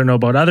Columbia. I don't know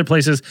about other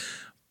places,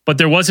 but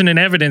there wasn't an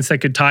evidence that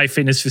could tie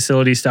fitness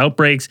facilities to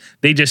outbreaks.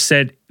 They just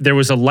said there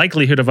was a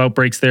likelihood of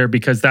outbreaks there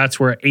because that's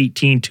where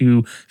 18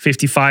 to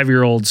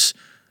 55-year-olds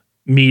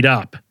meet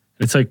up.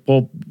 It's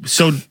well,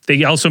 so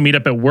they also meet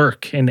up at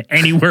work and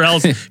anywhere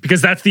else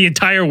because that's the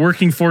entire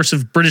working force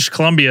of British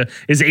Columbia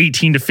is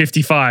 18 to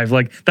 55.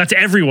 That's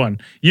everyone.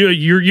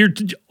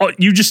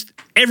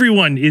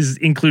 Everyone is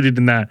included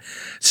in that.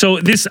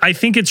 So I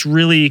think it's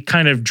really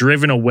kind of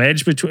driven a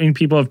wedge between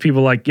people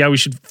we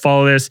should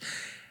follow this.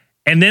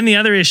 And then the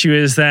other issue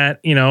is that,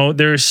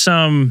 there's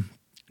some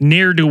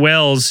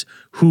ne'er-do-wells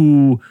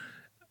who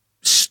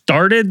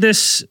started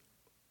this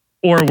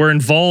or were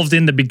involved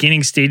in the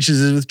beginning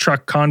stages of the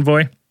truck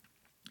convoy.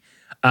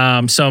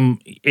 Some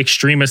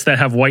extremists that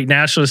have white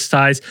nationalist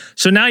ties.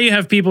 So now you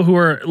have people who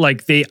are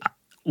they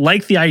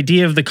like the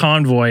idea of the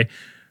convoy,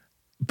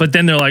 but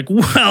then they're like,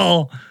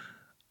 well,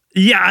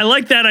 yeah, I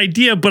like that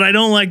idea, but I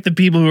don't like the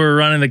people who are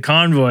running the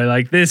convoy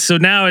like this. So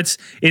now it's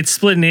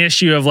split in the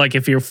issue of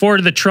if you're for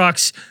the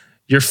trucks,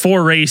 you're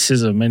for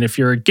racism. And if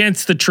you're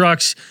against the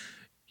trucks,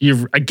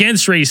 you're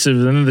against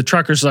racism. And then the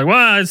truckers are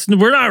well,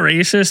 we're not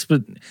racist,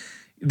 but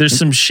there's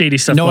some shady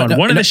stuff going on.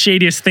 One of the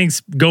shadiest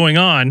things going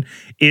on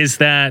is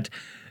that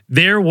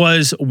there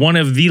was one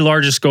of the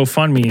largest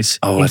GoFundMes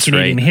in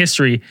Canadian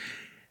history. It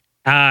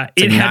had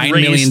 $9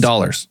 million.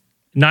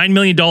 $9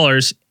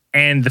 million.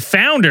 And the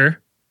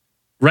founder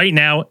right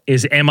now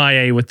is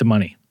MIA with the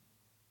money.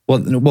 Well,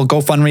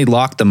 GoFundMe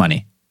locked the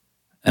money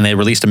and they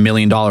released $1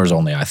 million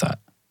only, I thought.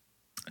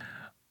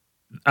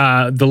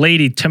 The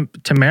lady,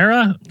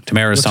 Tamara?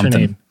 Tamara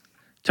something.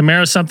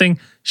 Tamara something.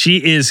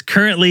 She is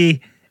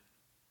currently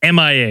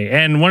MIA.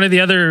 And one of the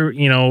other,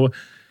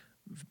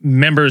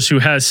 members who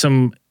has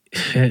some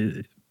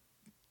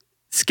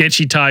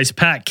sketchy ties,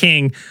 Pat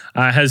King,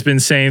 has been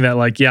saying that,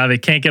 they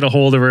can't get a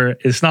hold of her.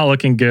 It's not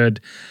looking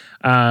good.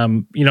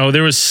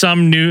 There was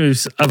some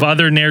news of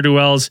other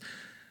ne'er-do-wells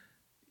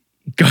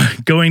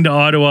going to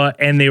Ottawa,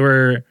 and they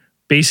were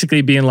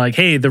basically being like,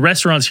 hey, the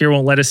restaurants here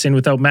won't let us in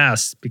without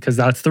masks because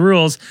that's the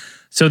rules.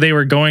 So they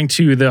were going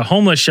to the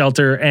homeless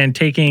shelter and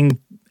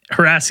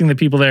harassing the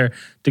people there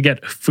to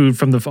get food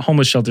from the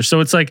homeless shelter. So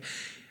it's like,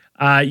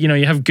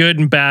 you have good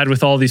and bad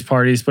with all these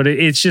parties, but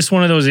it's just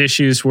one of those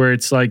issues where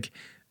it's like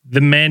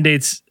the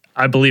mandates,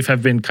 I believe,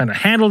 have been kind of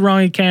handled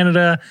wrong in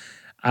Canada.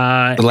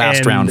 The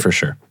last round for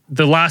sure.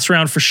 The last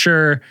round for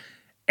sure.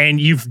 And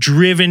you've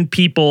driven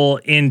people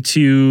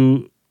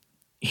into,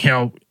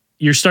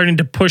 you're starting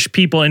to push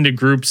people into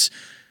groups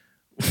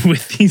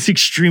with these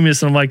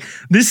extremists. And I'm like,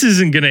 this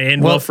isn't going to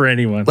end well for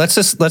anyone. Let's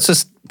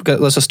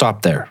just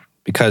stop there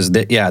because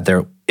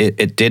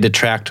it did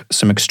attract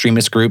some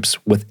extremist groups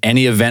with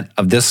any event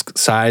of this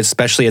size,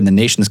 especially in the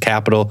nation's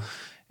capital.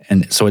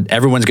 And so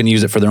everyone's going to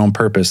use it for their own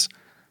purpose.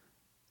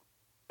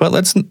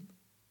 But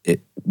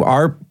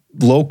our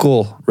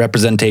local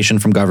representation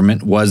from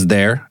government was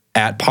there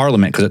at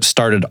Parliament because it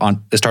started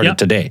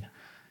today.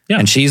 Yeah.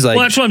 And she's like,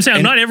 well, that's what I'm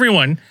saying. Not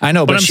everyone. I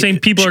know, but I'm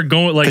saying people are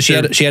going like, she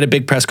had a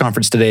big press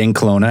conference today in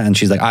Kelowna, and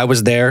she's like, I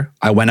was there.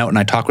 I went out and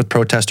I talked with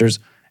protesters,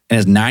 and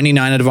it's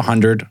 99 out of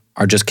 100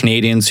 are just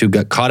Canadians who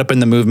got caught up in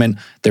the movement.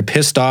 They're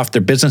pissed off.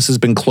 Their business has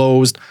been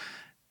closed.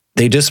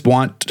 They just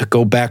want to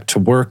go back to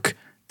work.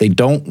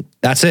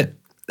 That's it.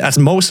 That's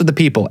most of the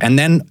people. And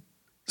then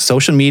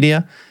social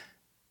media,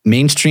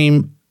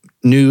 mainstream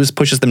news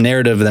pushes the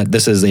narrative that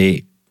this is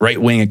a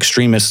right-wing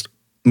extremist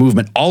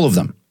movement, all of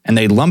them. And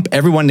they lump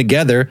everyone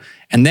together.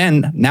 And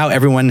then now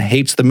everyone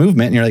hates the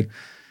movement. And you're like,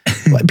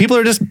 people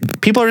are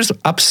just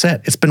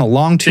upset. It's been a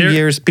long 2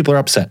 years. People are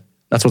upset.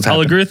 That's what's happening.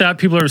 I'll agree with that.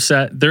 People are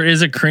upset. There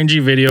is a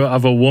cringy video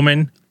of a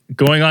woman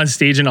going on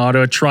stage in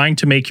Ottawa trying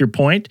to make your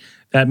point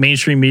that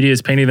mainstream media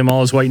is painting them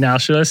all as white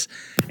nationalists.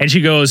 And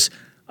she goes,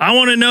 I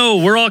want to know,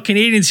 we're all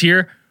Canadians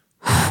here.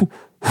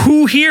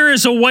 Who here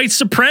is a white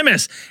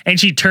supremacist? And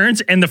she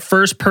turns, and the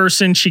first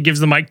person she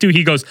gives the mic to,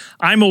 he goes,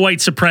 I'm a white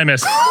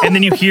supremacist. And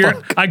then you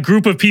hear a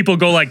group of people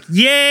go like,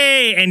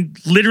 yay, and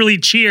literally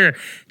cheer.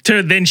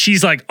 Then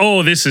she's like,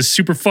 oh, this is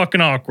super fucking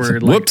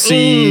awkward.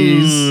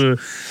 Whoopsies. Like,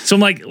 so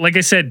I'm like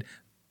I said,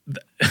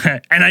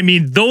 and I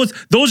mean, those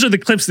are the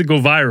clips that go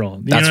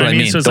viral. That's what I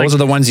mean. So those are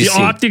the ones you see.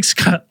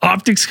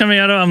 Optics coming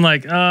out of, I'm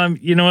like,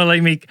 you know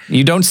what,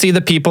 you don't see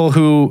the people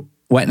who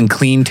went and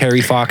cleaned Terry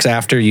Fox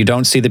after. You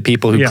don't see the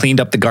people who cleaned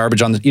up the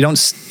garbage on you don't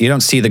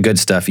see the good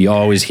stuff. You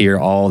always hear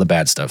all the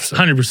bad stuff. So.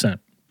 100%.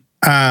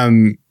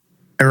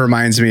 It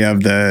reminds me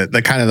of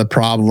the kind of the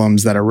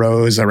problems that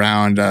arose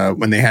around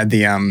when they had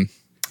the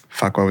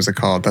what was it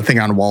called? The thing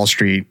on Wall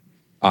Street.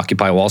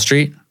 Occupy Wall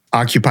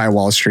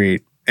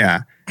Street.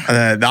 Yeah.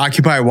 The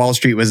Occupy Wall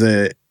Street was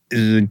a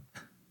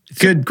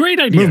great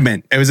idea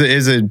movement. It was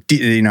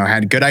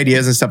had good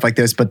ideas and stuff like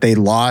this, but they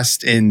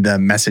lost in the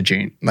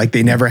messaging. Like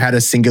they never had a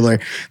singular,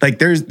 like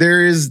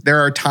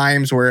there are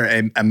times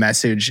where a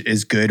message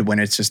is good when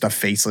it's just a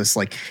faceless,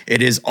 like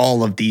it is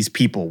all of these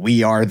people.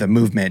 We are the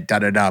movement,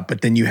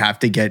 But then you have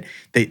to get,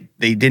 they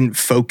didn't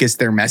focus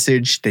their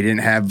message. They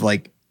didn't have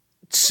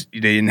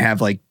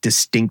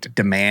distinct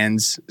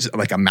demands,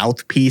 like a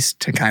mouthpiece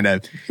to kind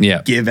of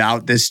give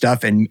out this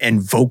stuff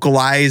and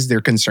vocalize their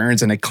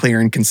concerns in a clear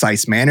and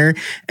concise manner.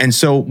 And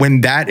so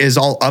when that is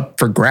all up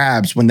for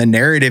grabs, when the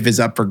narrative is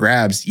up for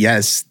grabs,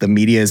 yes, the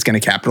media is going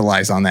to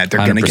capitalize on that.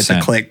 They're going to get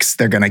the clicks.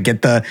 They're going to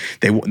get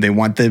they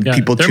want the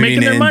people tuning in.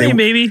 They're making their money,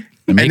 baby.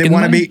 And they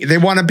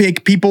want to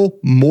make people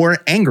more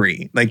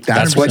angry. Like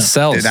that's what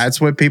sells. That's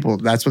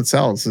what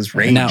sells is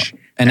rage.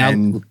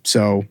 And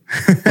so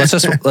let's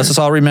just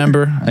all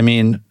remember, I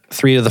mean,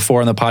 3 of the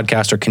 4 on the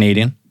podcast are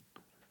Canadian.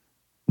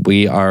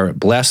 We are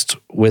blessed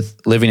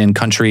with living in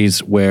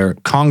countries where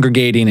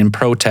congregating in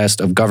protest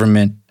of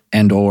government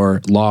and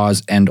or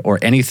laws and or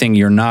anything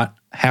you're not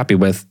happy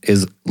with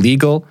is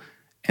legal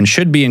and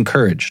should be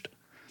encouraged.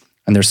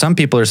 And there's some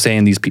people are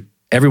saying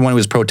everyone who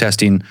is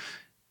protesting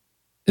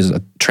is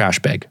a trash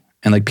bag.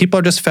 And like people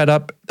are just fed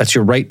up. That's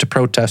your right to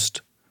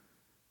protest.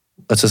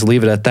 Let's just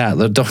leave it at that.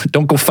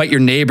 Don't go fight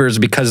your neighbors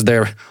because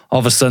they're all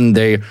of a sudden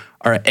they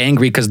are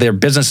angry because their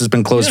business has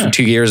been closed for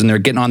 2 years and they're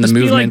getting on the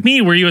movement. Be like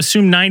me, where you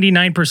assume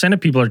 99%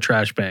 of people are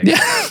trash bags.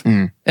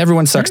 Yeah,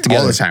 Everyone sucks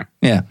together all the time.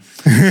 Yeah.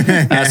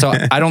 So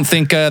I don't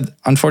think,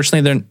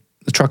 unfortunately,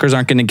 the truckers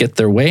aren't going to get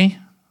their way.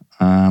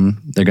 They're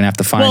going to have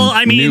to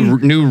find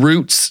new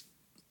routes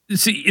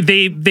See,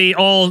 they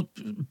all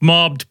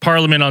mobbed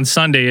Parliament on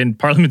Sunday, and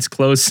Parliament's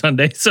closed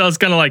Sunday. So it's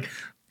kind of like,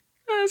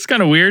 it's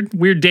kind of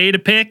weird day to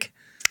pick.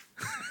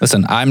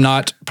 Listen, I'm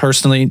not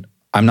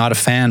a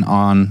fan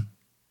on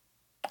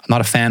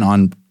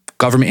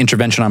government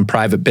intervention on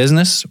private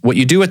business. What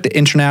you do at the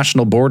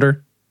international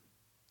border,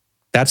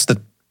 that's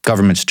the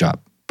government's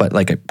job. But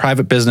like a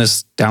private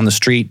business down the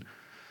street,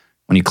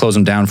 when you close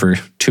them down for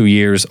 2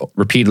 years,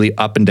 repeatedly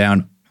up and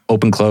down,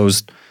 open,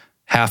 closed,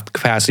 half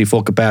capacity,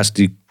 full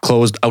capacity,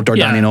 closed, outdoor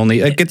dining only.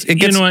 It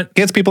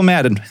gets people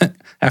mad, and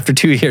after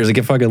 2 years, it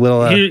gets fucking a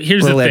little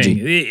Here's little the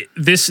edgy.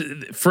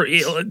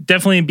 thing.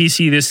 Definitely in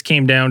BC, this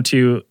came down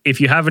to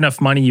if you have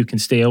enough money, you can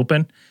stay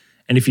open.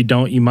 And if you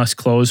don't, you must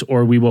close,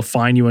 or we will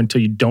fine you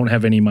until you don't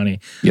have any money.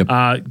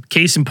 Yep.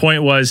 Case in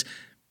point was,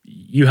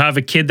 you have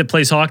a kid that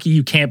plays hockey,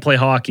 you can't play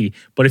hockey.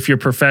 But if you're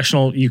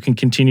professional, you can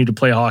continue to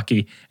play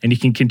hockey, and you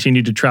can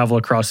continue to travel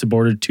across the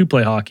border to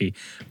play hockey.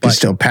 But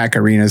still pack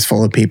arenas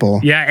full of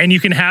people. Yeah, and you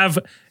can have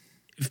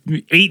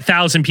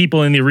 8,000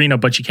 people in the arena,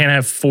 but you can't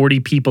have 40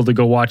 people to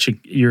go watch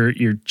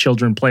your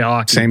children play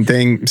hockey. Same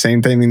thing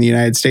in the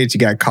United States. You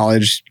got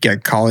college.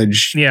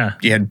 Yeah.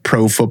 You had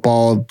pro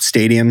football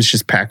stadiums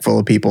just packed full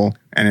of people.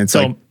 And it's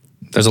like,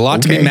 there's a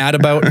lot to be mad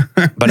about,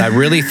 but I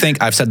really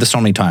think, I've said this so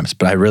many times,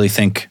 but I really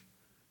think,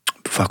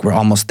 we're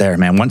almost there,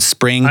 man.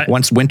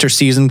 Once winter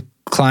season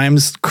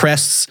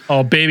crests.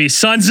 Oh, baby.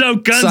 Sun's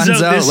out, guns out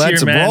this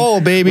let's year, man. Roll,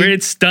 baby.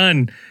 It's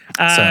done.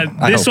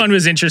 This one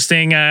was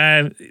interesting.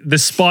 The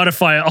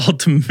Spotify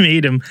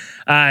ultimatum.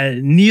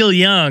 Neil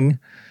Young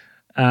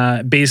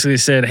basically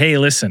said, hey,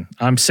 listen,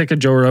 I'm sick of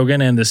Joe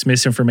Rogan and this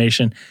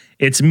misinformation.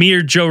 It's me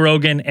or Joe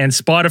Rogan. And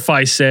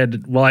Spotify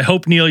said, well, I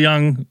hope Neil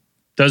Young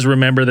does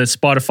remember that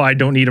Spotify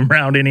don't need him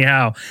around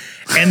anyhow.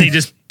 And they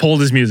just pulled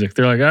his music.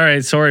 They're like, all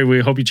right, sorry, we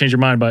hope you change your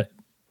mind, but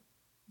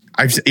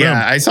I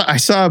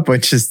saw a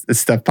bunch of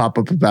stuff pop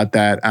up about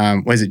that.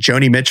 Was it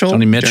Joni Mitchell?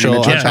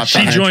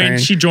 Yeah,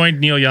 she joined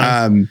Neil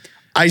Young.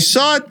 I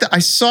saw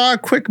a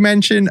quick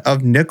mention of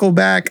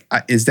Nickelback.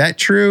 Is that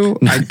true?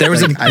 There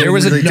was a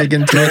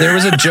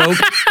joke.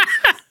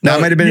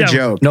 That might have been a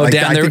joke. No,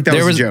 Dan,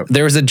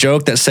 there was a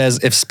joke that says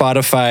if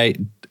Spotify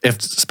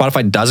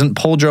doesn't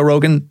pull Joe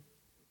Rogan,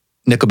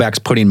 Nickelback's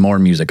putting more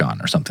music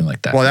on or something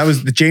like that. Well, that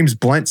was James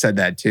Blunt said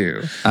that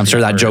too. I'm sure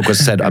that joke was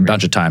said a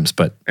bunch of times,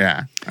 but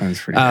yeah, that was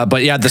pretty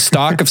but yeah, the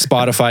stock of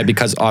Spotify,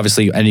 because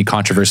obviously any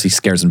controversy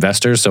scares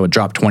investors, so it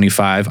dropped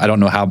 25. I don't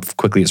know how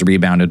quickly it's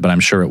rebounded, but I'm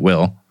sure it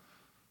will.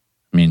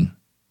 I mean,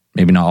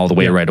 maybe not all the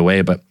way right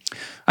away, but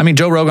I mean,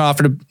 Joe Rogan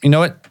offered, you know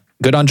what?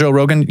 Good on Joe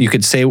Rogan. You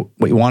could say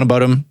what you want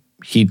about him.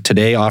 He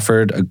today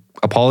offered an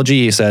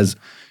apology. He says,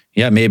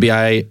 yeah, maybe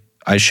I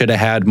should have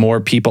had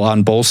more people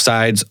on both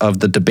sides of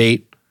the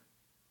debate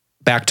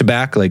back to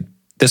back. Like,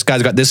 this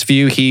guy's got this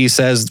view. He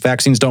says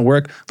vaccines don't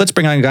work. Let's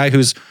bring on a guy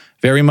who's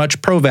very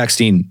much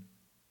pro-vaccine.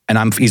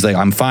 And he's like,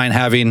 I'm fine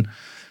having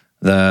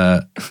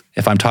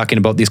if I'm talking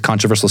about these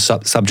controversial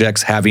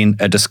subjects, having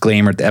a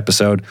disclaimer at the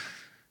episode.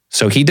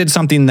 So he did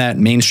something that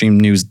mainstream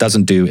news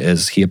doesn't do,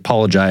 is he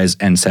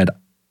apologized and said,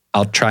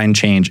 I'll try and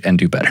change and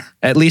do better.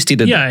 At least he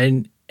did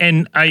that.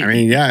 And I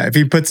mean, yeah, if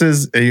he puts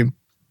his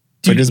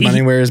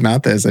money where his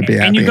mouth is, I'd be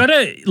happy. And you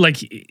gotta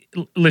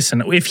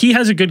listen, if he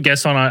has a good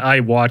guest on, I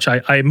watch.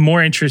 I'm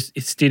more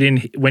interested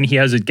in when he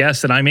has a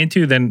guest that I'm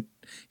into than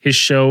his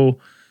show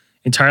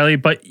entirely.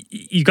 But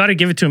you got to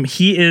give it to him.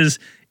 He is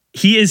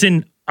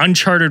in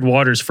uncharted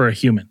waters for a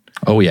human.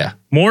 Oh yeah.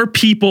 More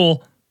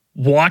people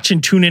watch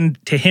and tune in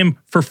to him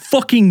for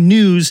fucking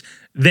news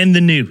than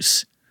the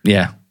news.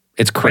 Yeah.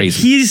 It's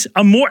crazy.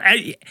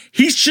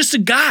 He's just a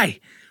guy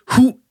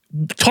who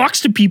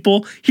talks to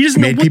people. He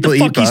doesn't know what the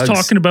fuck he's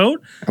talking about.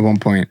 At one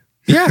point.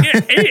 Yeah.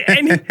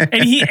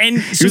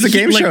 He was a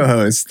game show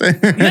host.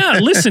 Yeah,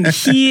 listen,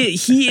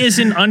 he is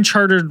in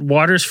uncharted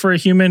waters for a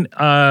human.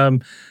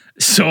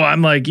 So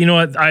I'm like, you know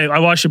what? I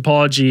watched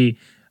Apology.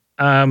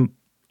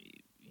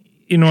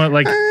 You know what?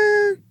 Like,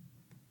 I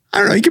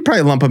don't know. You could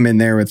probably lump him in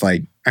there with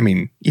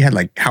you had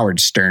like Howard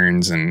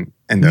Stearns and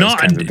those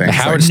kinds of things.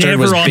 Howard Stern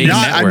was big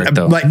network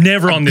though.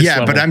 Never on this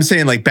level. But I'm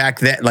saying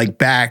back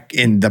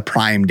in the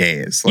prime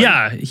days.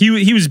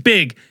 He was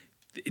big.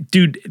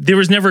 Dude, there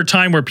was never a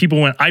time where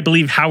people went, I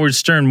believe Howard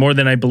Stern more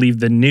than I believe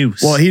the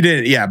news. Well, he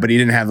didn't, but he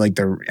didn't have we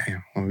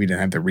didn't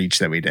have the reach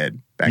that we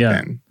did back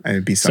then.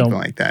 It'd be something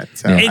like that.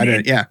 So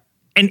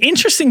An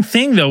interesting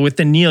thing though with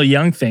the Neil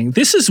Young thing,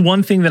 this is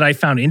one thing that I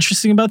found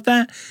interesting about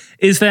that,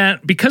 is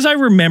that because I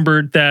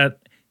remembered that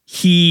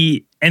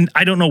and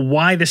I don't know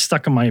why this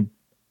stuck in my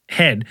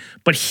head,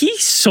 but he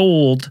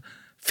sold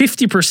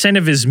 50%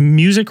 of his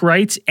music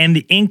rights and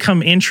the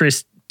income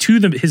interest to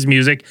his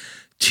music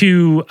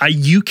to a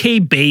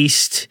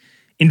UK-based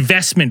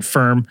investment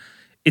firm.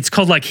 It's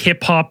called like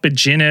Hip Hop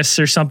Business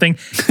or something.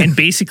 And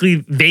basically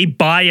they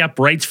buy up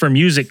rights for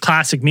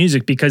classic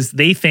music, because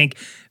they think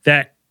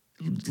that,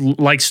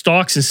 like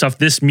stocks and stuff,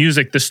 this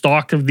music, the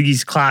stock of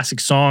these classic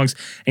songs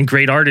and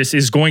great artists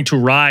is going to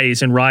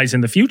rise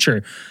in the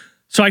future.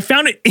 So I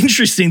found it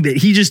interesting that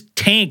he just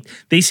tanked.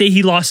 They say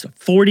he lost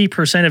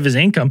 40% of his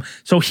income.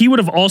 So he would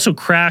have also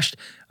crashed.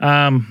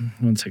 1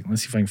 second.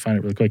 Let's see if I can find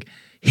it really quick.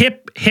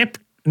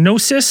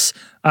 Hypnosis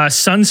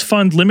Sons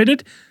Fund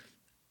Limited,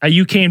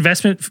 a UK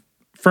investment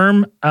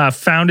firm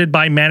founded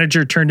by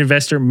manager turned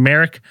investor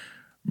Marek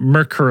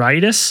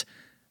Mercuritis.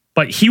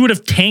 But he would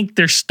have tanked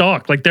their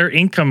stock, like their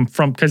income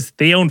because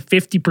they own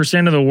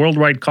 50% of the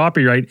worldwide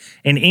copyright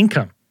and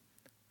income.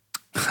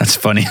 That's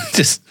funny.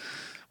 Just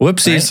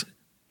whoopsies. Right?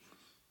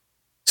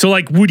 So,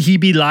 like, would he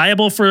be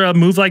liable for a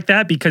move like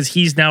that because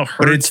he's now hurt?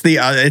 But it's the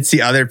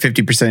other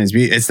 50% is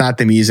it's not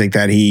the music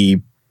that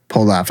he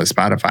pulled off of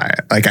Spotify.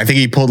 Like, I think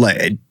he pulled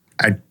he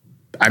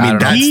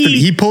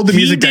pulled the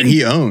music that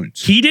he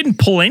owns. He didn't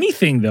pull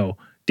anything though,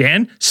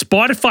 Dan.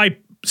 Spotify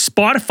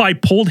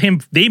pulled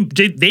him.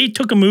 They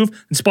took a move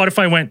and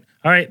Spotify went,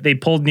 all right, they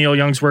pulled Neil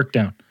Young's work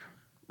down.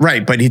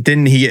 Right, but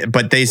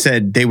but they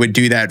said they would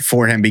do that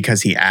for him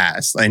because he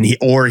asked, and he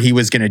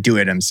was going to do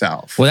it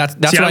himself. Well,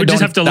 that's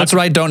what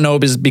I don't know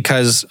is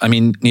because I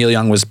mean Neil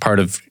Young was part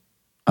of,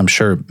 I'm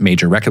sure,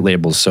 major record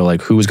labels. So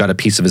like, who's got a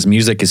piece of his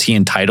music? Is he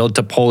entitled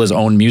to pull his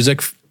own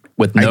music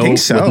with no? I think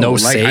so. With no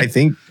say?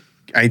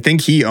 I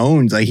think he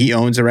owns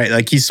the right.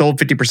 Like he sold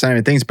 50%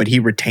 of things, but he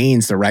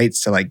retains the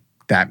rights to like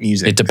that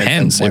music. It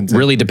depends. It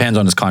really depends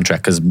on his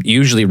contract because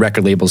usually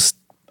record labels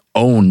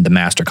own the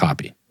master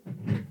copy.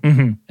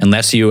 Mm-hmm.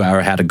 Unless you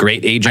had a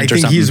great agent or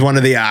something.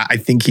 I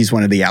think he's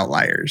one of the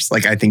outliers.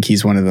 Like I think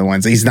he's one of the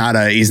ones. He's not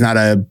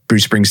a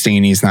Bruce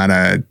Springsteen. He's not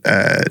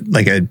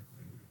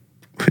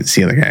what's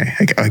the other guy?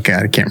 Oh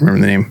God, I can't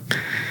remember the name.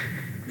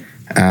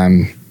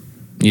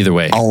 Either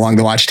way, All Along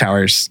the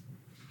Watchtowers.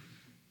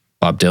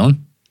 Bob Dylan.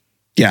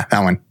 Yeah,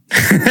 that one.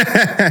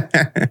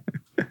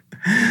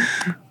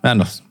 I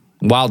know.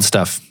 Wild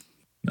stuff.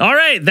 All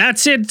right,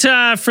 that's it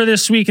for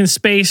this week in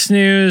space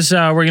news.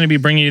 We're going to be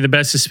bringing you the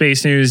best of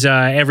space news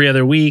every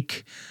other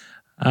week.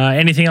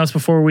 Anything else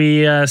before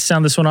we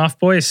sound this one off,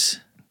 boys?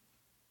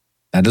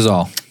 That is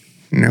all.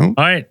 No.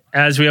 All right,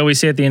 as we always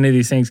say at the end of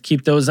these things,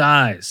 keep those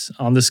eyes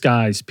on the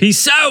skies.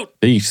 Peace out.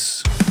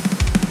 Peace.